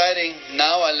 reciting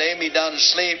 "Now I Lay Me Down to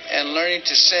Sleep" and learning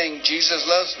to sing "Jesus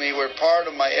Loves Me" were part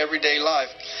of my everyday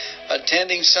life.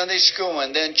 Attending Sunday school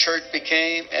and then church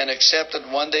became an accepted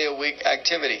one-day-a-week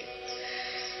activity.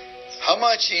 How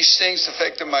much these things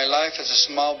affected my life as a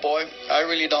small boy, I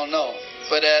really don't know.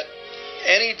 But at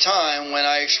any time when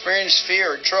I experienced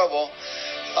fear or trouble,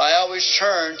 I always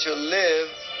turned to a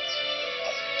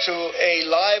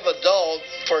live adult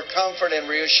for comfort and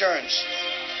reassurance.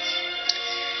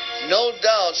 No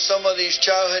doubt some of these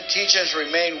childhood teachings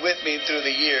remained with me through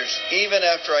the years, even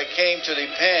after I came to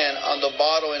depend on the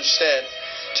bottle instead,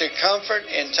 to comfort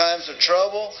in times of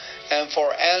trouble and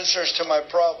for answers to my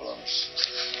problems.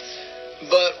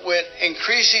 But with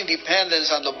increasing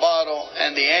dependence on the bottle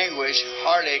and the anguish,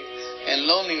 heartache, and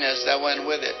loneliness that went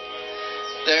with it,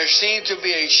 there seemed to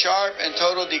be a sharp and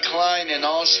total decline in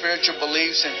all spiritual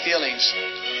beliefs and feelings.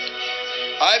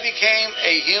 I became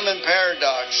a human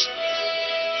paradox.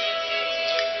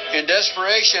 In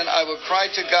desperation, I would cry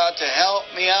to God to help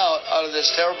me out of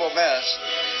this terrible mess.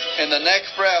 In the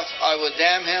next breath, I would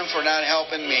damn Him for not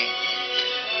helping me.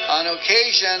 On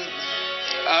occasion,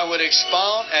 I would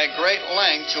expound at great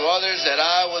length to others that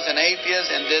I was an atheist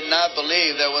and did not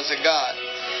believe there was a God.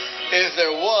 If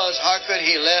there was, how could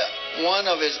He let one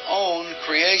of His own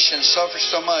creation suffer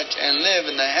so much and live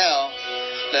in the hell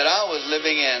that I was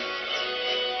living in?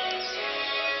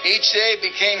 Each day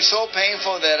became so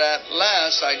painful that at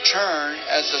last I turned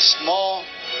as a small,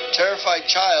 terrified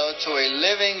child to a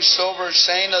living, sober,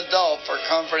 sane adult for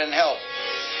comfort and help.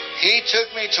 He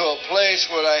took me to a place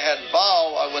where I had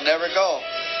vowed I would never go,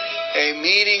 a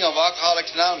meeting of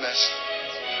Alcoholics Anonymous.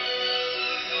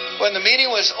 When the meeting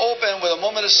was open with a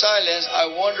moment of silence, I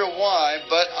wondered why,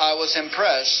 but I was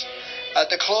impressed. At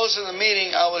the close of the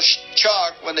meeting, I was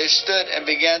shocked when they stood and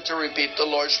began to repeat the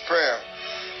Lord's Prayer.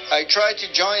 I tried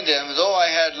to join them, though I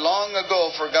had long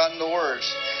ago forgotten the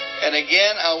words, and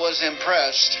again I was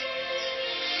impressed.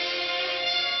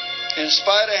 In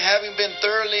spite of having been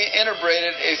thoroughly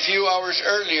inebriated a few hours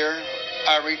earlier,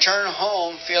 I returned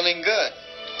home feeling good.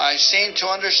 I seemed to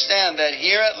understand that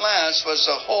here at last was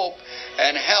the hope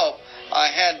and help I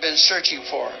had been searching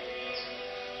for.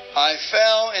 I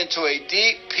fell into a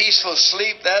deep, peaceful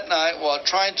sleep that night while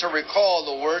trying to recall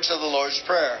the words of the Lord's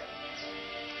Prayer.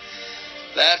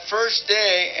 That first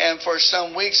day and for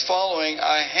some weeks following,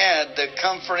 I had the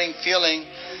comforting feeling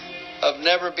of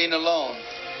never being alone.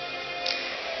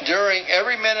 During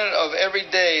every minute of every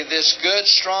day, this good,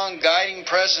 strong, guiding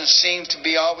presence seemed to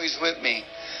be always with me.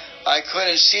 I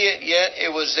couldn't see it, yet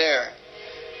it was there.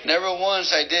 Never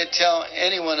once I did tell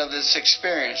anyone of this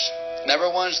experience. Never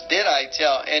once did I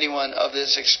tell anyone of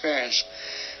this experience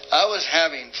I was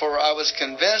having, for I was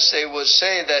convinced they would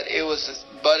say that it was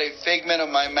but a figment of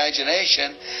my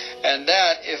imagination, and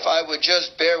that if I would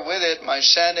just bear with it, my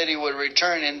sanity would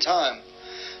return in time.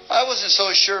 I wasn't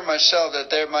so sure myself that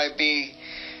there might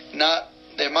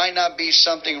not be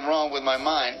something wrong with my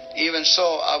mind. Even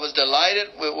so, I was delighted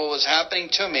with what was happening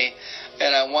to me,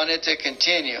 and I wanted to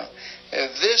continue.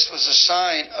 If this was a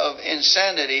sign of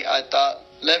insanity, I thought,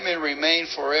 let me remain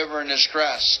forever in this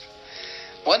grasp.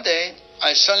 One day,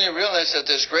 I suddenly realized that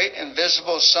this great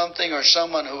invisible something or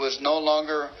someone who was no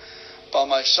longer by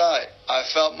my side. I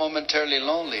felt momentarily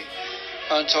lonely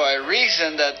until I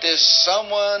reasoned that this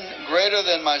someone greater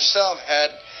than myself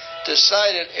had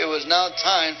decided it was now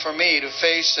time for me to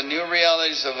face the new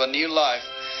realities of a new life.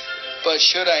 But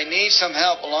should I need some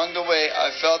help along the way, I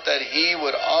felt that He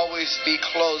would always be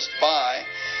close by,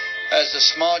 as a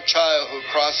small child who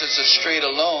crosses the street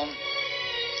alone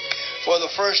for the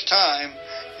first time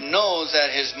knows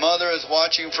that his mother is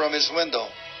watching from his window.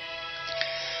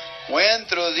 When,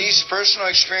 through these personal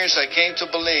experiences, I came to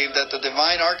believe that the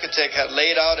divine architect had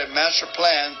laid out a master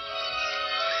plan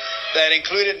that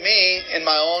included me in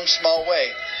my own small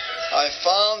way, I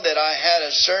found that I had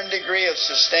a certain degree of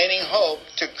sustaining hope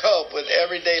to cope with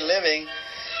everyday living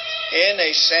in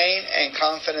a sane and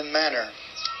confident manner.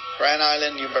 Grand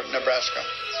Island, Nebraska.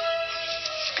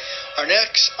 Our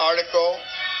next article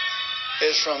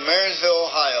is from Marysville,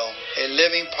 Ohio, a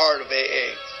living part of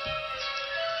AA.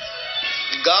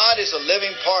 God is a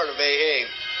living part of AA.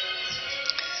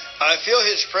 I feel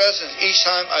His presence each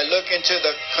time I look into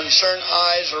the concerned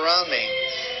eyes around me.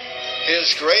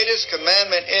 His greatest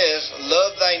commandment is,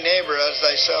 love thy neighbor as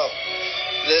thyself.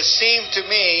 This seemed to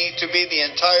me to be the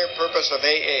entire purpose of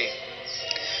AA.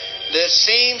 This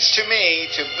seems to me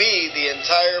to be the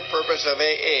entire purpose of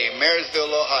AA,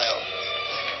 Marysville, Ohio.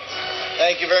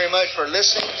 Thank you very much for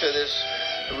listening to this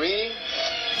reading.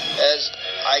 As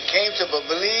I Came to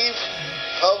Believe,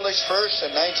 published first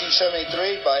in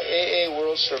 1973 by AA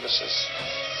World Services.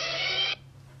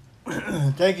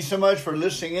 Thank you so much for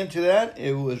listening into that.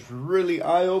 It was really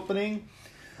eye-opening.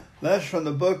 That's from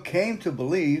the book Came to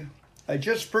Believe. I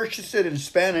just purchased it in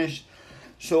Spanish,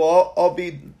 so I'll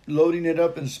be loading it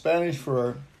up in Spanish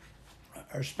for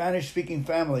our Spanish-speaking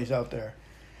families out there.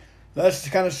 That's the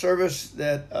kind of service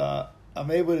that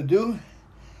I'm able to do.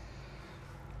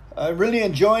 I'm really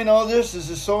enjoying all this. This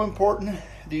is so important.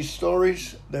 These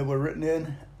stories that were written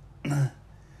in.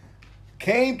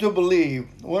 Came to Believe,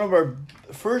 one of our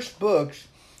first books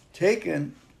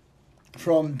taken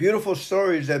from beautiful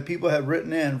stories that people have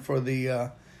written in for the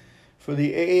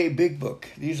AA Big Book.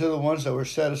 These are the ones that were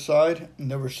set aside, and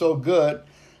they were so good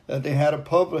that they had to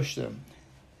publish them.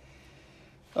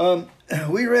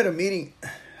 We read a meeting.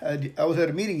 I was at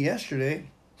a meeting yesterday,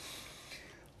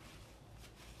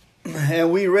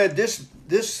 and we read this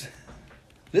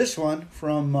one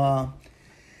from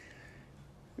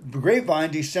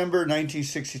Grapevine, December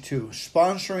 1962,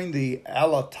 sponsoring the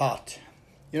Alatat.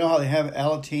 You know how they have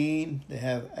Alateen, they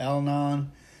have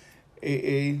Al-Anon,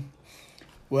 AA.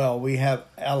 Well, we have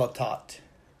Alatat.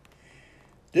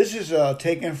 This is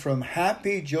taken from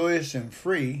Happy, Joyous, and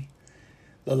Free,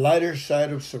 The Lighter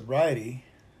Side of Sobriety,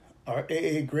 our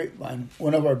AA Grapevine,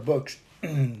 one of our books.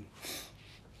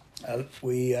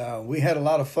 We had a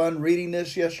lot of fun reading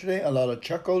this yesterday, a lot of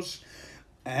chuckles.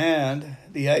 And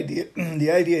the idea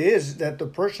is that the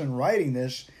person writing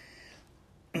this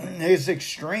is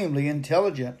extremely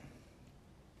intelligent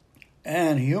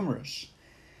and humorous.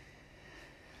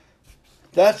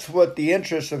 That's what the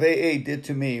interest of AA did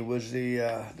to me, was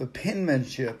the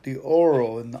penmanship, the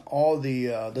oral, and all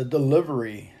the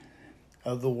delivery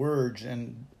of the words.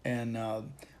 And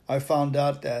I found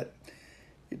out that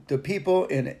the people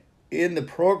in the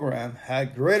program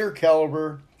had greater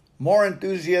caliber, more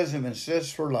enthusiasm, and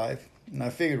zest for life. And I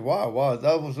figured, wow,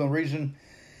 that was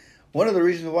one of the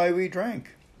reasons why we drank.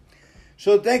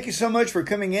 So thank you so much for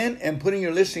coming in and putting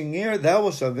your listening ear. That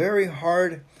was a very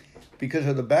hard, because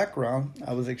of the background.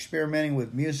 I was experimenting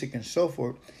with music and so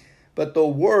forth. But the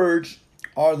words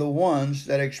are the ones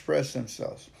that express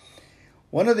themselves.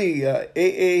 One of the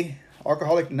AA,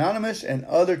 Alcoholics Anonymous, and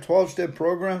other 12-step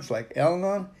programs like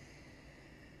Al-Anon,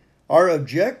 our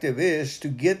objective is to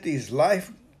get these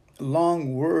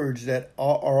lifelong words that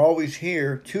are always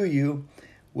here to you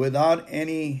without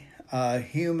any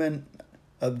human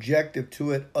objective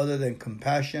to it other than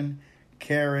compassion,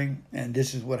 caring, and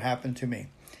this is what happened to me.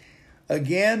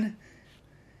 Again,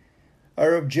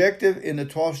 our objective in the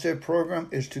 12-step program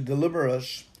is to deliver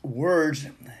us words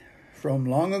from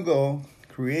long ago,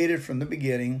 created from the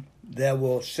beginning, that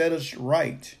will set us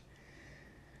right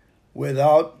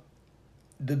without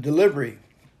the delivery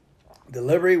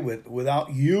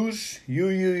without use,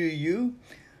 you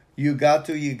got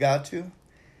to.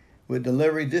 With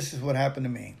delivery, this is what happened to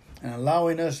me. And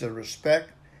allowing us the respect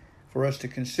for us to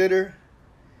consider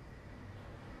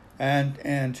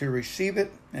and to receive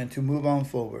it and to move on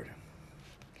forward.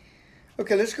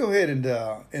 Okay, let's go ahead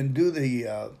and do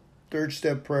the third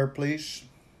step prayer, please.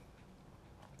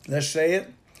 Let's say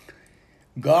it.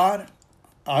 God,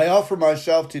 I offer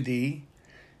myself to thee,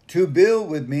 to build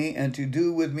with me and to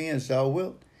do with me as thou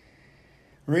wilt.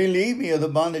 Relieve me of the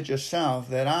bondage of self,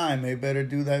 that I may better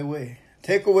do thy way.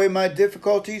 Take away my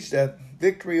difficulties, that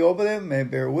victory over them may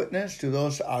bear witness to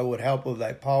those I would help of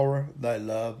thy power, thy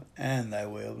love, and thy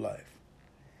way of life.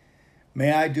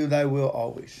 May I do thy will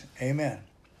always. Amen.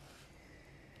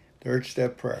 Third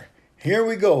step prayer. Here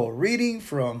we go. Reading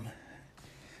from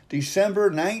December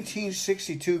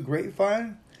 1962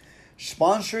 Grapevine,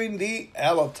 sponsoring the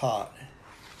Alatat.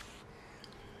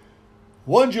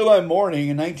 One July morning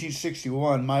in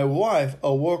 1961, my wife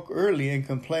awoke early and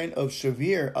complained of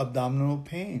severe abdominal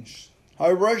pains.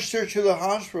 I rushed her to the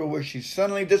hospital, where she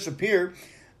suddenly disappeared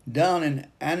down an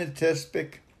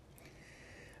anesthetic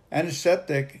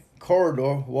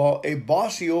corridor, while a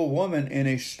bossy old woman in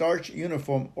a starched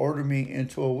uniform ordered me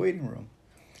into a waiting room.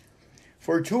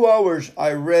 For 2 hours,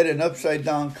 I read an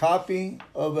upside-down copy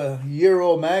of a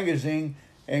year-old magazine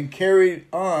and carried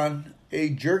on a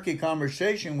jerky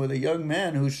conversation with a young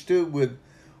man who stood with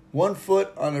one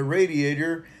foot on a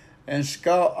radiator and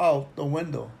scowled out the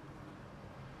window.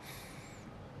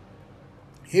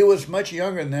 He was much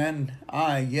younger than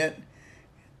I, yet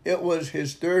it was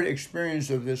his third experience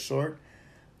of this sort.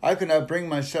 I could not bring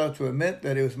myself to admit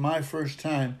that it was my first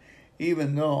time,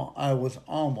 even though I was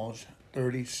almost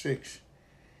 36.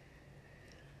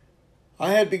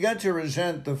 I had begun to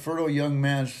resent the fertile young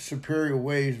man's superior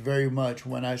ways very much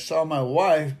when I saw my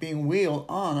wife being wheeled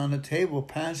on a table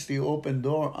past the open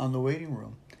door on the waiting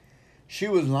room. She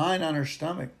was lying on her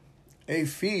stomach, a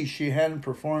feat she hadn't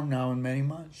performed now in many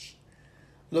months.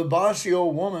 The bossy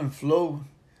old woman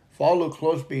followed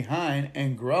close behind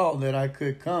and growled that I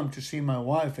could come to see my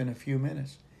wife in a few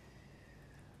minutes.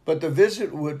 But the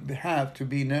visit would have to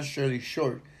be necessarily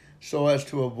short so as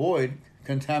to avoid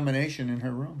contamination in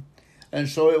her room. And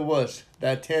so it was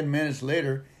that 10 minutes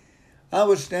later, I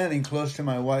was standing close to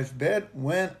my wife's bed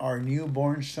when our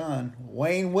newborn son,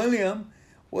 Wayne William,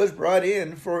 was brought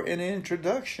in for an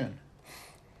introduction.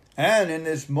 And in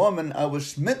this moment, I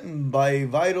was smitten by a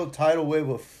vital tidal wave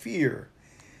of fear.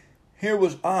 Here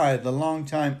was I, the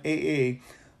longtime AA,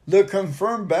 the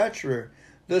confirmed bachelor,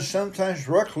 the sometimes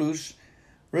recluse,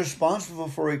 responsible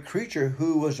for a creature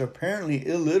who was apparently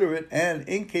illiterate and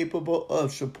incapable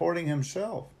of supporting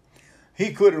himself.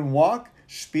 He couldn't walk,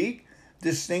 speak,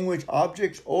 distinguish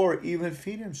objects, or even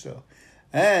feed himself.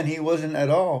 And he wasn't at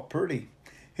all pretty.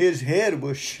 His head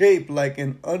was shaped like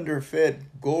an underfed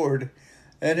gourd,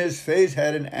 and his face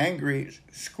had an angry,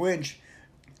 squinched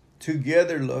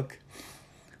together look.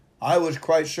 I was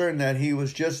quite certain that he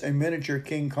was just a miniature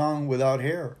King Kong without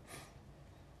hair.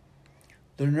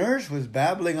 The nurse was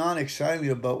babbling on excitedly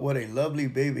about what a lovely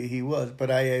baby he was, but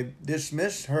I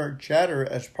dismissed her chatter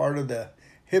as part of the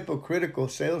hypocritical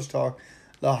sales talk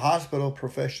the hospital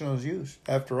professionals use.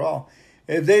 After all,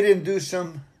 if they didn't do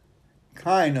some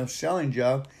kind of selling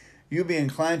job, you'd be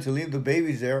inclined to leave the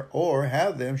babies there or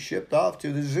have them shipped off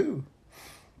to the zoo.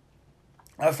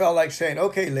 I felt like saying,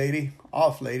 okay, lady,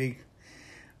 off, lady.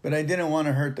 But I didn't want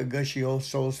to hurt the gushy old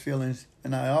soul's feelings,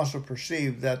 and I also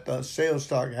perceived that the sales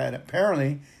talk had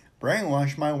apparently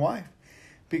brainwashed my wife,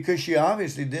 because she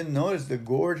obviously didn't notice the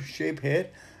gourd-shaped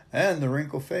head and the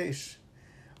wrinkled face.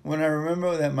 When I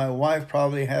remember that my wife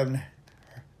probably hadn't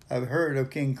heard of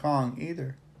King Kong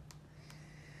either.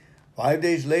 5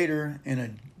 days later, in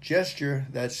a gesture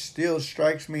that still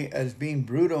strikes me as being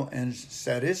brutal and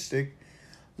sadistic,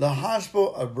 the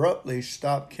hospital abruptly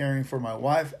stopped caring for my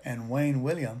wife and Wayne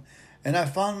William, and I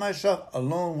found myself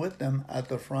alone with them at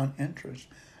the front entrance,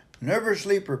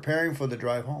 nervously preparing for the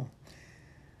drive home.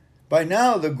 By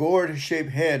now, the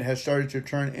gourd-shaped head had started to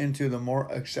turn into the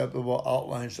more acceptable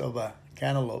outlines of a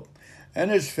cantaloupe, and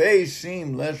his face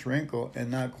seemed less wrinkled and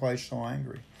not quite so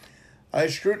angry. I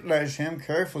scrutinized him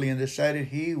carefully and decided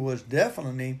he was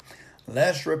definitely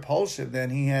less repulsive than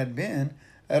he had been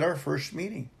at our first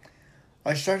meeting.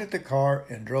 I started the car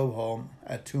and drove home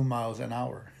at 2 miles an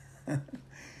hour.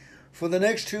 For the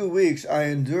next 2 weeks, I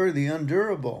endured the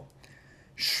unendurable.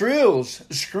 Shrills,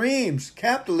 screams,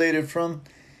 capitulated from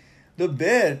the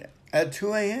bed at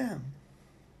 2 a.m.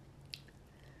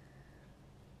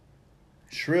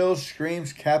 Shrill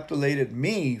screams capitulated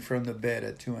me from the bed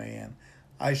at 2 a.m.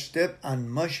 I stepped on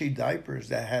mushy diapers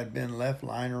that had been left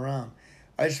lying around.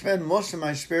 I spent most of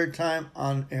my spare time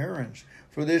on errands,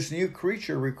 for this new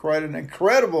creature required an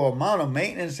incredible amount of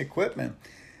maintenance equipment.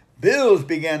 Bills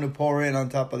began to pour in on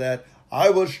top of that. I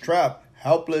was trapped,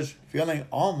 helpless, feeling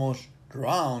almost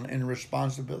drowned in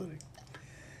responsibility.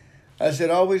 As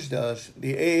it always does,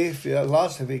 the AA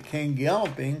philosophy came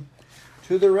galloping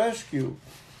to the rescue.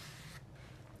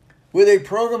 With a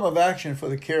program of action for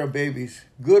the care of babies,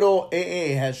 good old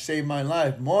AA has saved my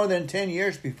life more than 10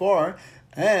 years before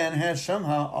and has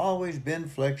somehow always been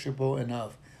flexible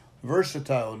enough,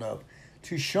 versatile enough,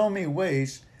 to show me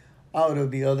ways out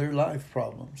of the other life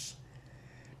problems.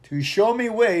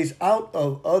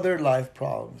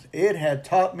 It had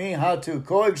taught me how to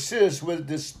coexist with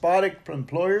despotic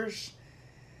employers.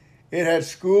 It had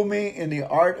schooled me in the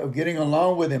art of getting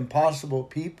along with impossible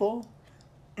people.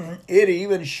 It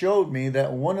even showed me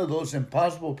that one of those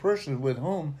impossible persons with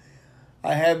whom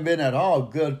I hadn't been at all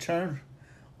good terms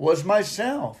was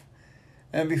myself.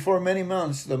 And before many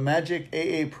months, the magic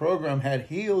AA program had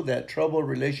healed that troubled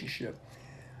relationship.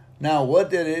 Now, what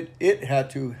did it had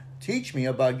to teach me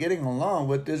about getting along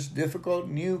with this difficult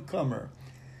newcomer,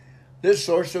 this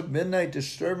source of midnight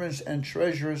disturbance and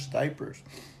treacherous diapers?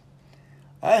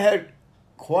 I had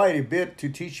quite a bit to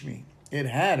teach me. It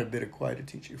had a bit of quite a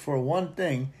teaching. For one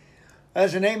thing,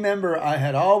 as an A member, I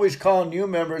had always called new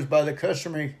members by the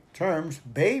customary terms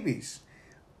babies.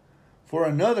 For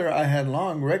another, I had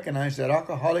long recognized that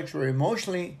alcoholics were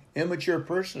emotionally immature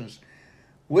persons,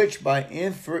 which by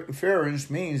inference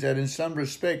means that in some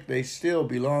respect they still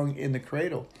belong in the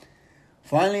cradle.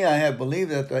 Finally, I have believed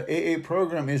that the AA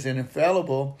program is an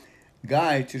infallible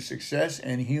guide to success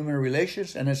in human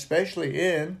relations and especially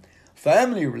in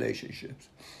family relationships.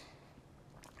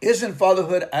 Isn't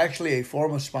fatherhood actually a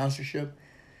form of sponsorship?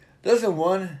 Doesn't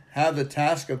one have the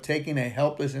task of taking a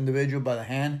helpless individual by the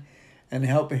hand and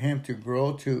helping him to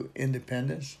grow to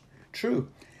independence? True.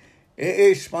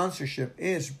 AA sponsorship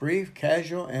is brief,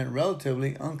 casual, and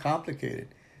relatively uncomplicated.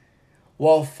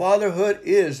 While fatherhood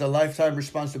is a lifetime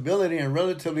responsibility and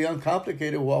relatively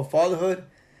uncomplicated, but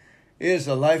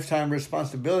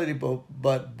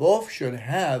both should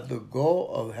have the goal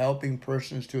of helping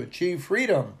persons to achieve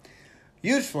freedom,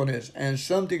 usefulness, and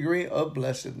some degree of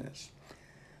blessedness.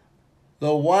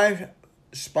 The wife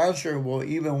sponsor will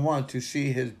even want to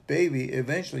see his baby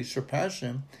eventually surpass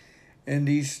him in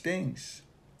these things.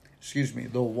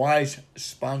 The wise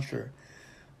sponsor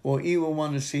will even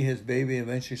want to see his baby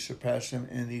eventually surpass him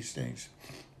in these things.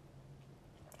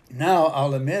 Now,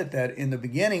 I'll admit that in the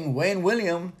beginning, Wayne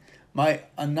William, my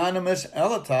anonymous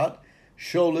Alatot,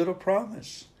 showed little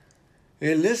promise.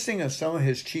 A listing of some of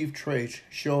his chief traits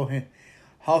show him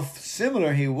how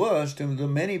similar he was to the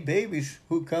many babies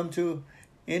who come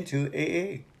into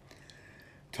AA.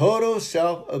 Total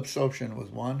self-absorption was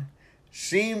one.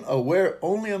 Seemed aware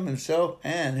only of himself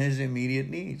and his immediate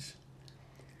needs.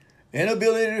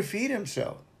 Inability to feed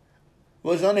himself.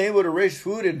 Was unable to raise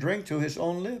food and drink to his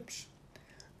own lips.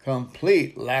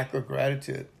 Complete lack of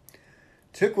gratitude.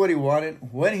 Took what he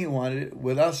wanted when he wanted it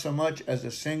without so much as a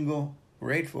single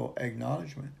grateful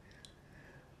acknowledgement.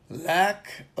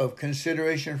 Lack of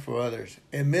consideration for others.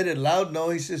 Emitted loud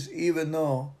noises even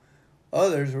though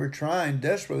others were trying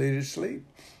desperately to sleep.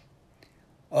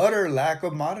 Utter lack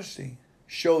of modesty.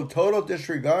 Showed total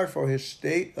disregard for his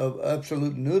state of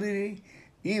absolute nudity,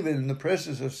 even in the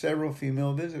presence of several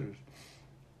female visitors.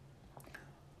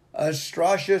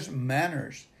 Atrocious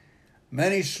manners.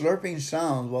 Many slurping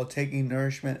sounds while taking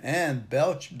nourishment and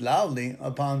belched loudly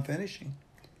upon finishing.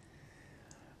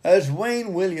 As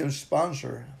Wayne Williams'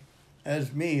 sponsor,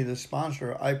 as me, the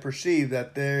sponsor, I perceived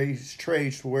that these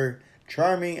traits were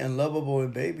charming and lovable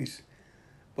in babies,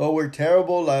 but were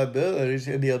terrible liabilities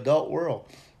in the adult world.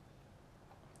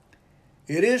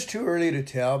 It is too early to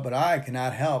tell, but I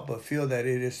cannot help but feel that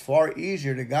it is far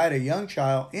easier to guide a young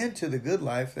child into the good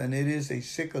life than it is a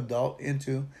sick adult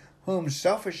into whom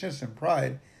selfishness and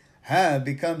pride have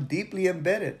become deeply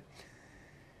embedded.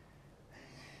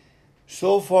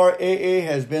 So far, AA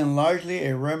has been largely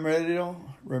a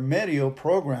remedial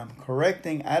program,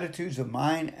 correcting attitudes of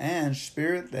mind and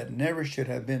spirit that never should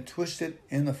have been twisted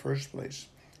in the first place.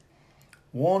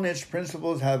 Won't its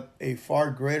principles have a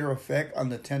far greater effect on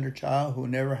the tender child who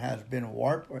never has been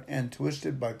warped and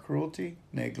twisted by cruelty,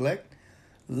 neglect,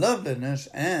 lovelessness,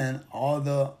 and all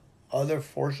the other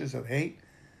forces of hate?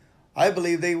 I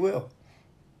believe they will.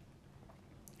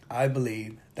 I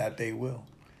believe that they will.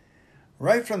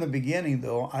 Right from the beginning,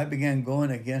 though, I began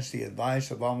going against the advice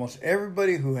of almost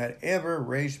everybody who had ever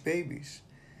raised babies.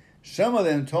 Some of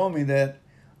them told me that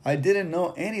I didn't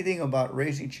know anything about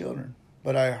raising children,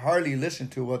 but I hardly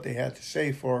listened to what they had to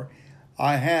say, for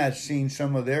I had seen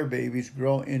some of their babies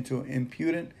grow into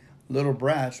impudent little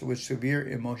brats with severe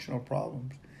emotional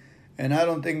problems. And I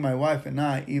don't think my wife and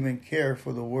I even care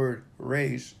for the word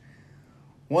raise.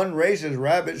 One raises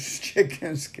rabbits,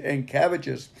 chickens, and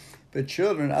cabbages, but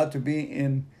children ought to be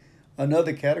in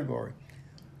another category.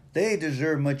 They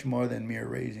deserve much more than mere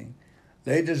raising.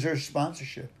 They deserve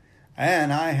sponsorship.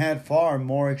 And I had far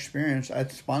more experience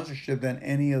at sponsorship than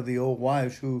any of the old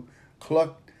wives who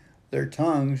clucked their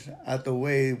tongues at the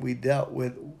way we dealt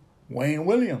with Wayne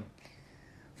William.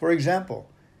 For example,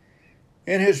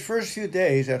 in his first few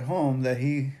days at home, that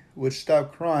he would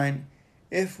stop crying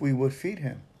if we would feed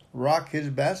him, rock his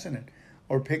bassinet,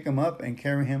 or pick him up and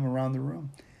carry him around the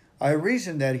room. I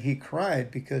reasoned that he cried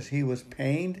because he was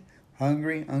pained,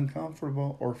 hungry,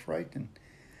 uncomfortable, or frightened.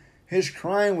 His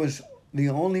crying was the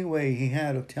only way he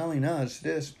had of telling us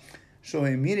this, so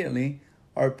immediately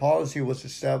our policy was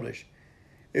established.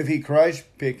 If he cries,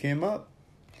 pick him up.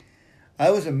 I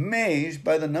was amazed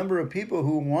by the number of people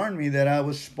who warned me that I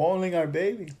was spoiling our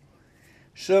baby.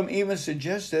 Some even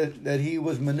suggested that he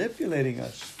was manipulating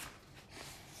us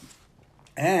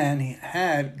and he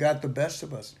had got the best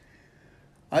of us.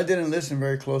 I didn't listen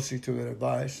very closely to the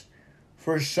advice.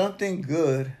 Sometimes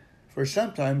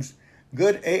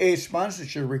good AA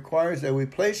sponsorship requires that we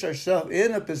place ourselves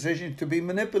in a position to be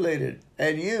manipulated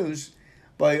and used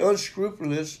by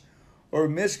unscrupulous or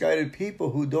misguided people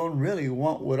who don't really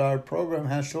want what our program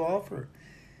has to offer.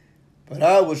 But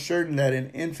I was certain that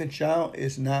an infant child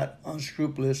is not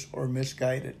unscrupulous or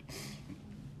misguided.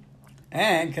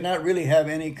 and cannot really have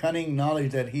any cunning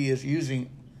knowledge that he is using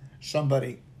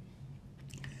somebody.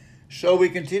 So we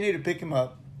continue to pick him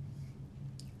up.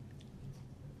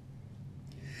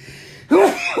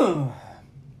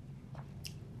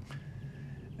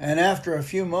 And after a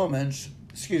few moments,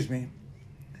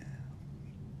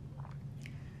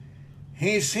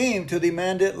 he seemed to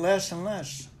demand it less and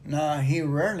less. Now, he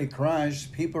rarely cries.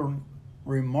 People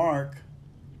remark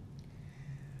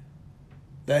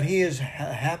that he is a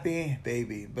happy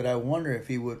baby, but I wonder if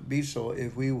he would be so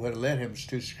if we would let him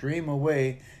to scream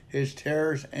away his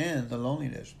terrors and the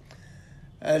loneliness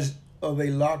as of a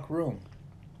locked room.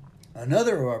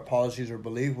 Another of our policies or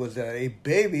belief was that a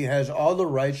baby has all the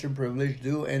rights and privilege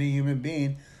due any human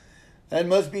being and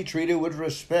must be treated with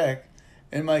respect.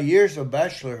 In my years of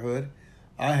bachelorhood,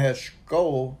 I had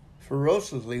scolded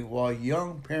ferociously while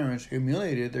young parents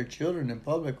humiliated their children in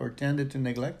public or tended to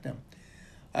neglect them.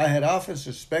 I had often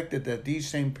suspected that these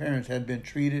same parents had been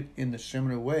treated in a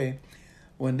similar way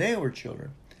when they were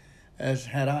children, as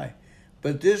had I.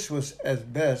 But this was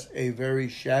at best a very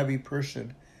shabby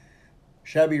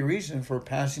reason for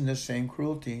passing the same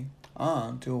cruelty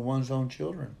on to one's own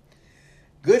children.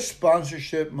 Good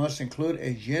sponsorship must include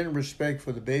a genuine respect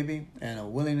for the baby and a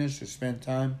willingness to spend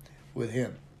time with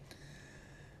him.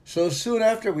 So soon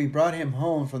after we brought him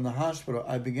home from the hospital,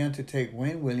 I began to take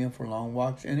Wayne William for long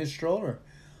walks in his stroller.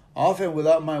 Often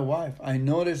without my wife, I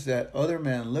noticed that other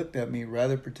men looked at me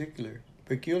rather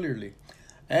peculiarly,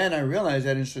 and I realized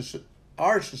that in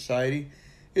our society,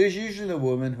 it is usually the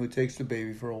woman who takes the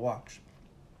baby for walks.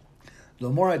 The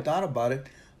more I thought about it,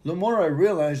 the more I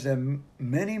realized that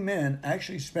many men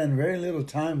actually spend very little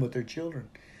time with their children.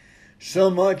 So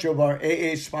much of our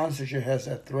AA sponsorship has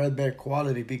a threadbare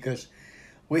quality because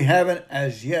we haven't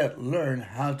as yet learned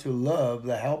how to love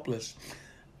the helpless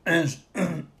and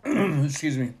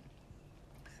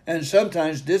and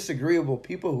sometimes disagreeable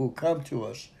people who come to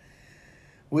us.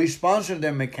 We sponsor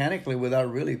them mechanically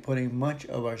without really putting much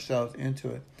of ourselves into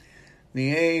it.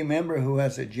 The AA member who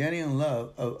has a genuine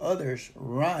love of others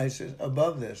rises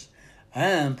above this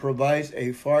and provides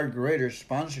a far greater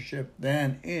sponsorship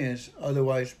than is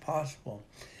otherwise possible.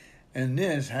 And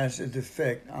this has its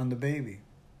effect on the baby.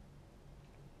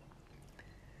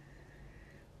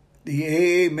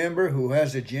 The AA member who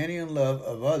has a genuine love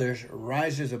of others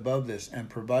rises above this and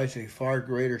provides a far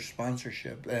greater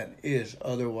sponsorship than is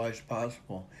otherwise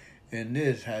possible. And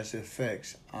this has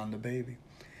effects on the baby.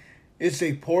 It's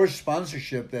a poor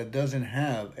sponsorship that doesn't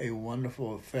have a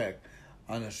wonderful effect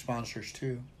on the sponsors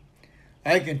too.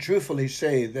 I can truthfully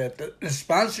say that the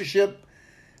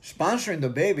sponsoring the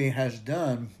baby has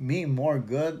done me more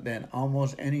good than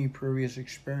almost any previous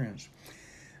experience.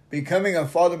 Becoming a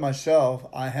father myself,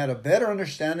 I had a better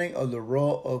understanding of the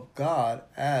role of God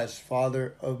as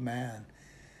Father of man.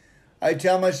 I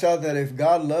tell myself that if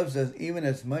God loves us even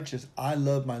as much as I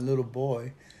love my little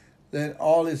boy, then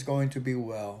all is going to be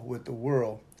well with the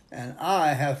world. And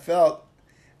I have felt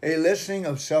a lessening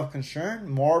of self-concern,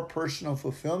 more personal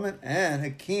fulfillment, and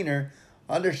a keener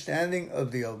understanding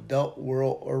of the adult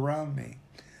world around me.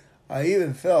 I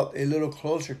even felt a little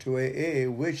closer to AA,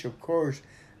 which of course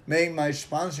made my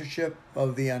sponsorship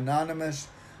of the anonymous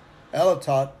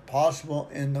Elatot possible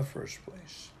in the first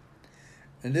place.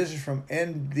 And this is from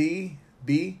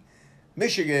NDB,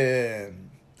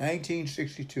 Michigan,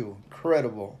 1962.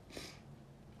 Incredible.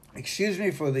 Excuse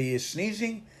me for the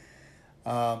sneezing.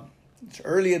 It's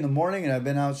early in the morning and I've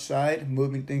been outside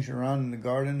moving things around in the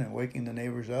garden and waking the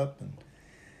neighbors up and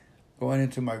going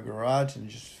into my garage and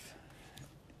just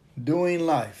doing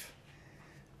life.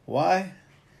 Why?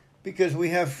 Because we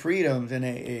have freedoms in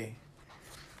AA.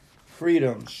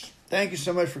 Freedoms. Thank you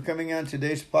so much for coming on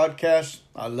today's podcast.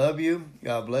 I love you.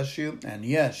 God bless you. And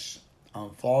yes,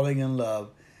 I'm falling in love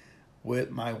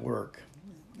with my work,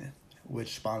 with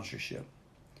sponsorship.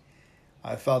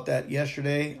 I felt that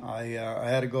yesterday. I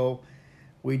had to go.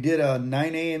 We did a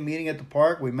 9 a.m. meeting at the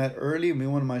park. We met early. Me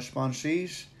and one of my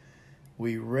sponsees.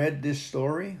 We read this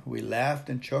story. We laughed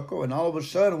and chuckled. And all of a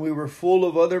sudden, we were full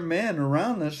of other men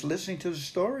around us listening to the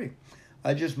story.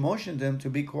 I just motioned them to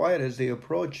be quiet as they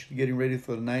approached getting ready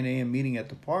for the 9 a.m. meeting at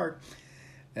the park.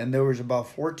 And there was about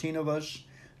 14 of us.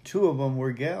 2 of them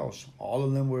were gals. All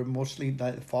of them were mostly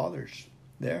fathers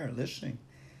there listening.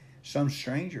 Some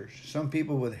strangers. Some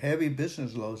people with heavy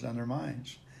business loads on their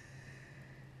minds.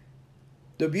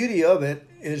 The beauty of it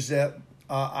is that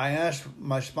I asked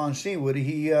my sponsee, would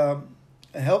he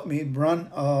help me run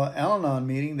Al-Anon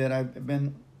meeting that I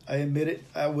admitted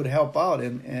I would help out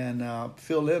and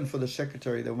fill in for the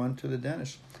secretary that went to the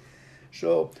dentist.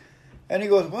 So, and he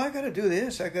goes, well, I got to do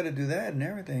this, I got to do that and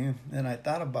everything. And I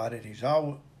thought about it.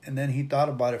 And then he thought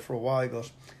about it for a while. He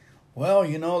goes, Well,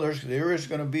 there is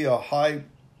going to be a high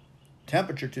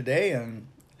temperature today, and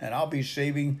I'll be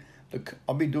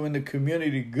I'll be doing the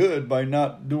community good by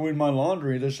not doing my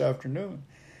laundry this afternoon.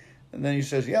 And then he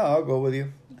says, yeah, I'll go with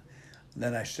you. And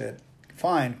then I said,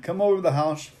 fine, come over to the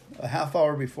house a half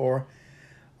hour before.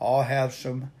 I'll have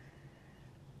some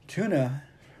tuna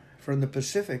from the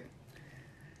Pacific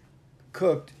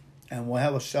cooked, and we'll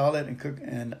have a salad and cook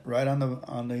and right on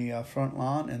the front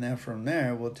lawn, and then from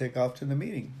there we'll take off to the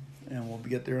meeting, and we'll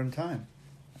get there in time.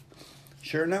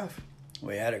 Sure enough,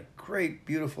 we had a great,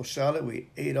 beautiful salad. We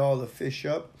ate all the fish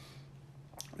up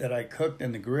that I cooked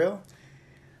in the grill,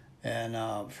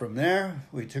 and from there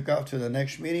we took off to the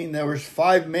next meeting. There was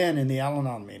 5 men in the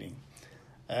Al-Anon meeting,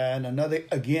 and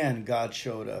again God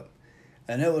showed up,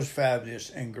 and it was fabulous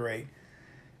and great.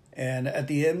 And at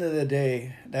the end of the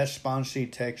day, that sponsee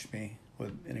texted me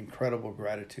with an incredible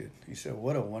gratitude. He said,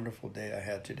 what a wonderful day I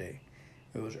had today.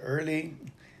 It was early.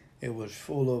 It was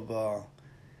full of AA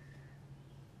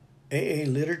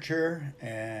literature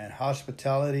and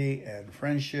hospitality and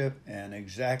friendship, and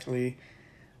exactly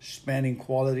spending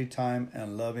quality time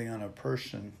and loving on a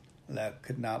person that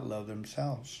could not love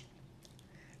themselves.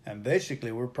 And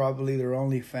basically, we're probably their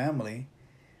only family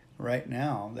right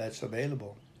now that's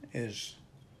available is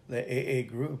the AA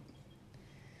group.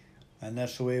 And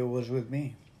that's the way it was with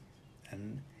me.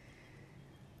 And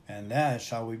that's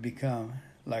how we become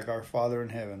like our Father in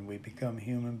heaven. We become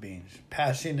human beings,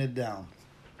 passing it down.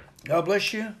 God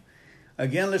bless you.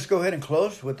 Again, let's go ahead and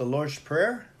close with the Lord's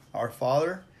Prayer. Our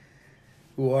Father,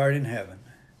 who art in heaven,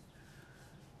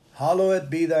 hallowed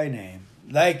be thy name.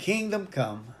 Thy kingdom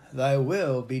come, thy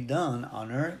will be done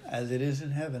on earth as it is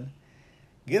in heaven.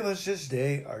 Give us this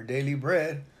day our daily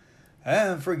bread,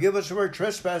 and forgive us our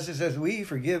trespasses as we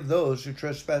forgive those who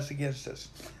trespass against us.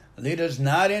 Lead us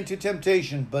not into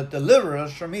temptation, but deliver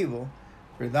us from evil.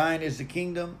 For thine is the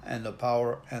kingdom and the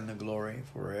power and the glory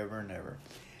forever and ever.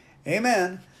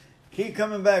 Amen. Keep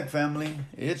coming back, family.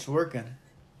 It's working.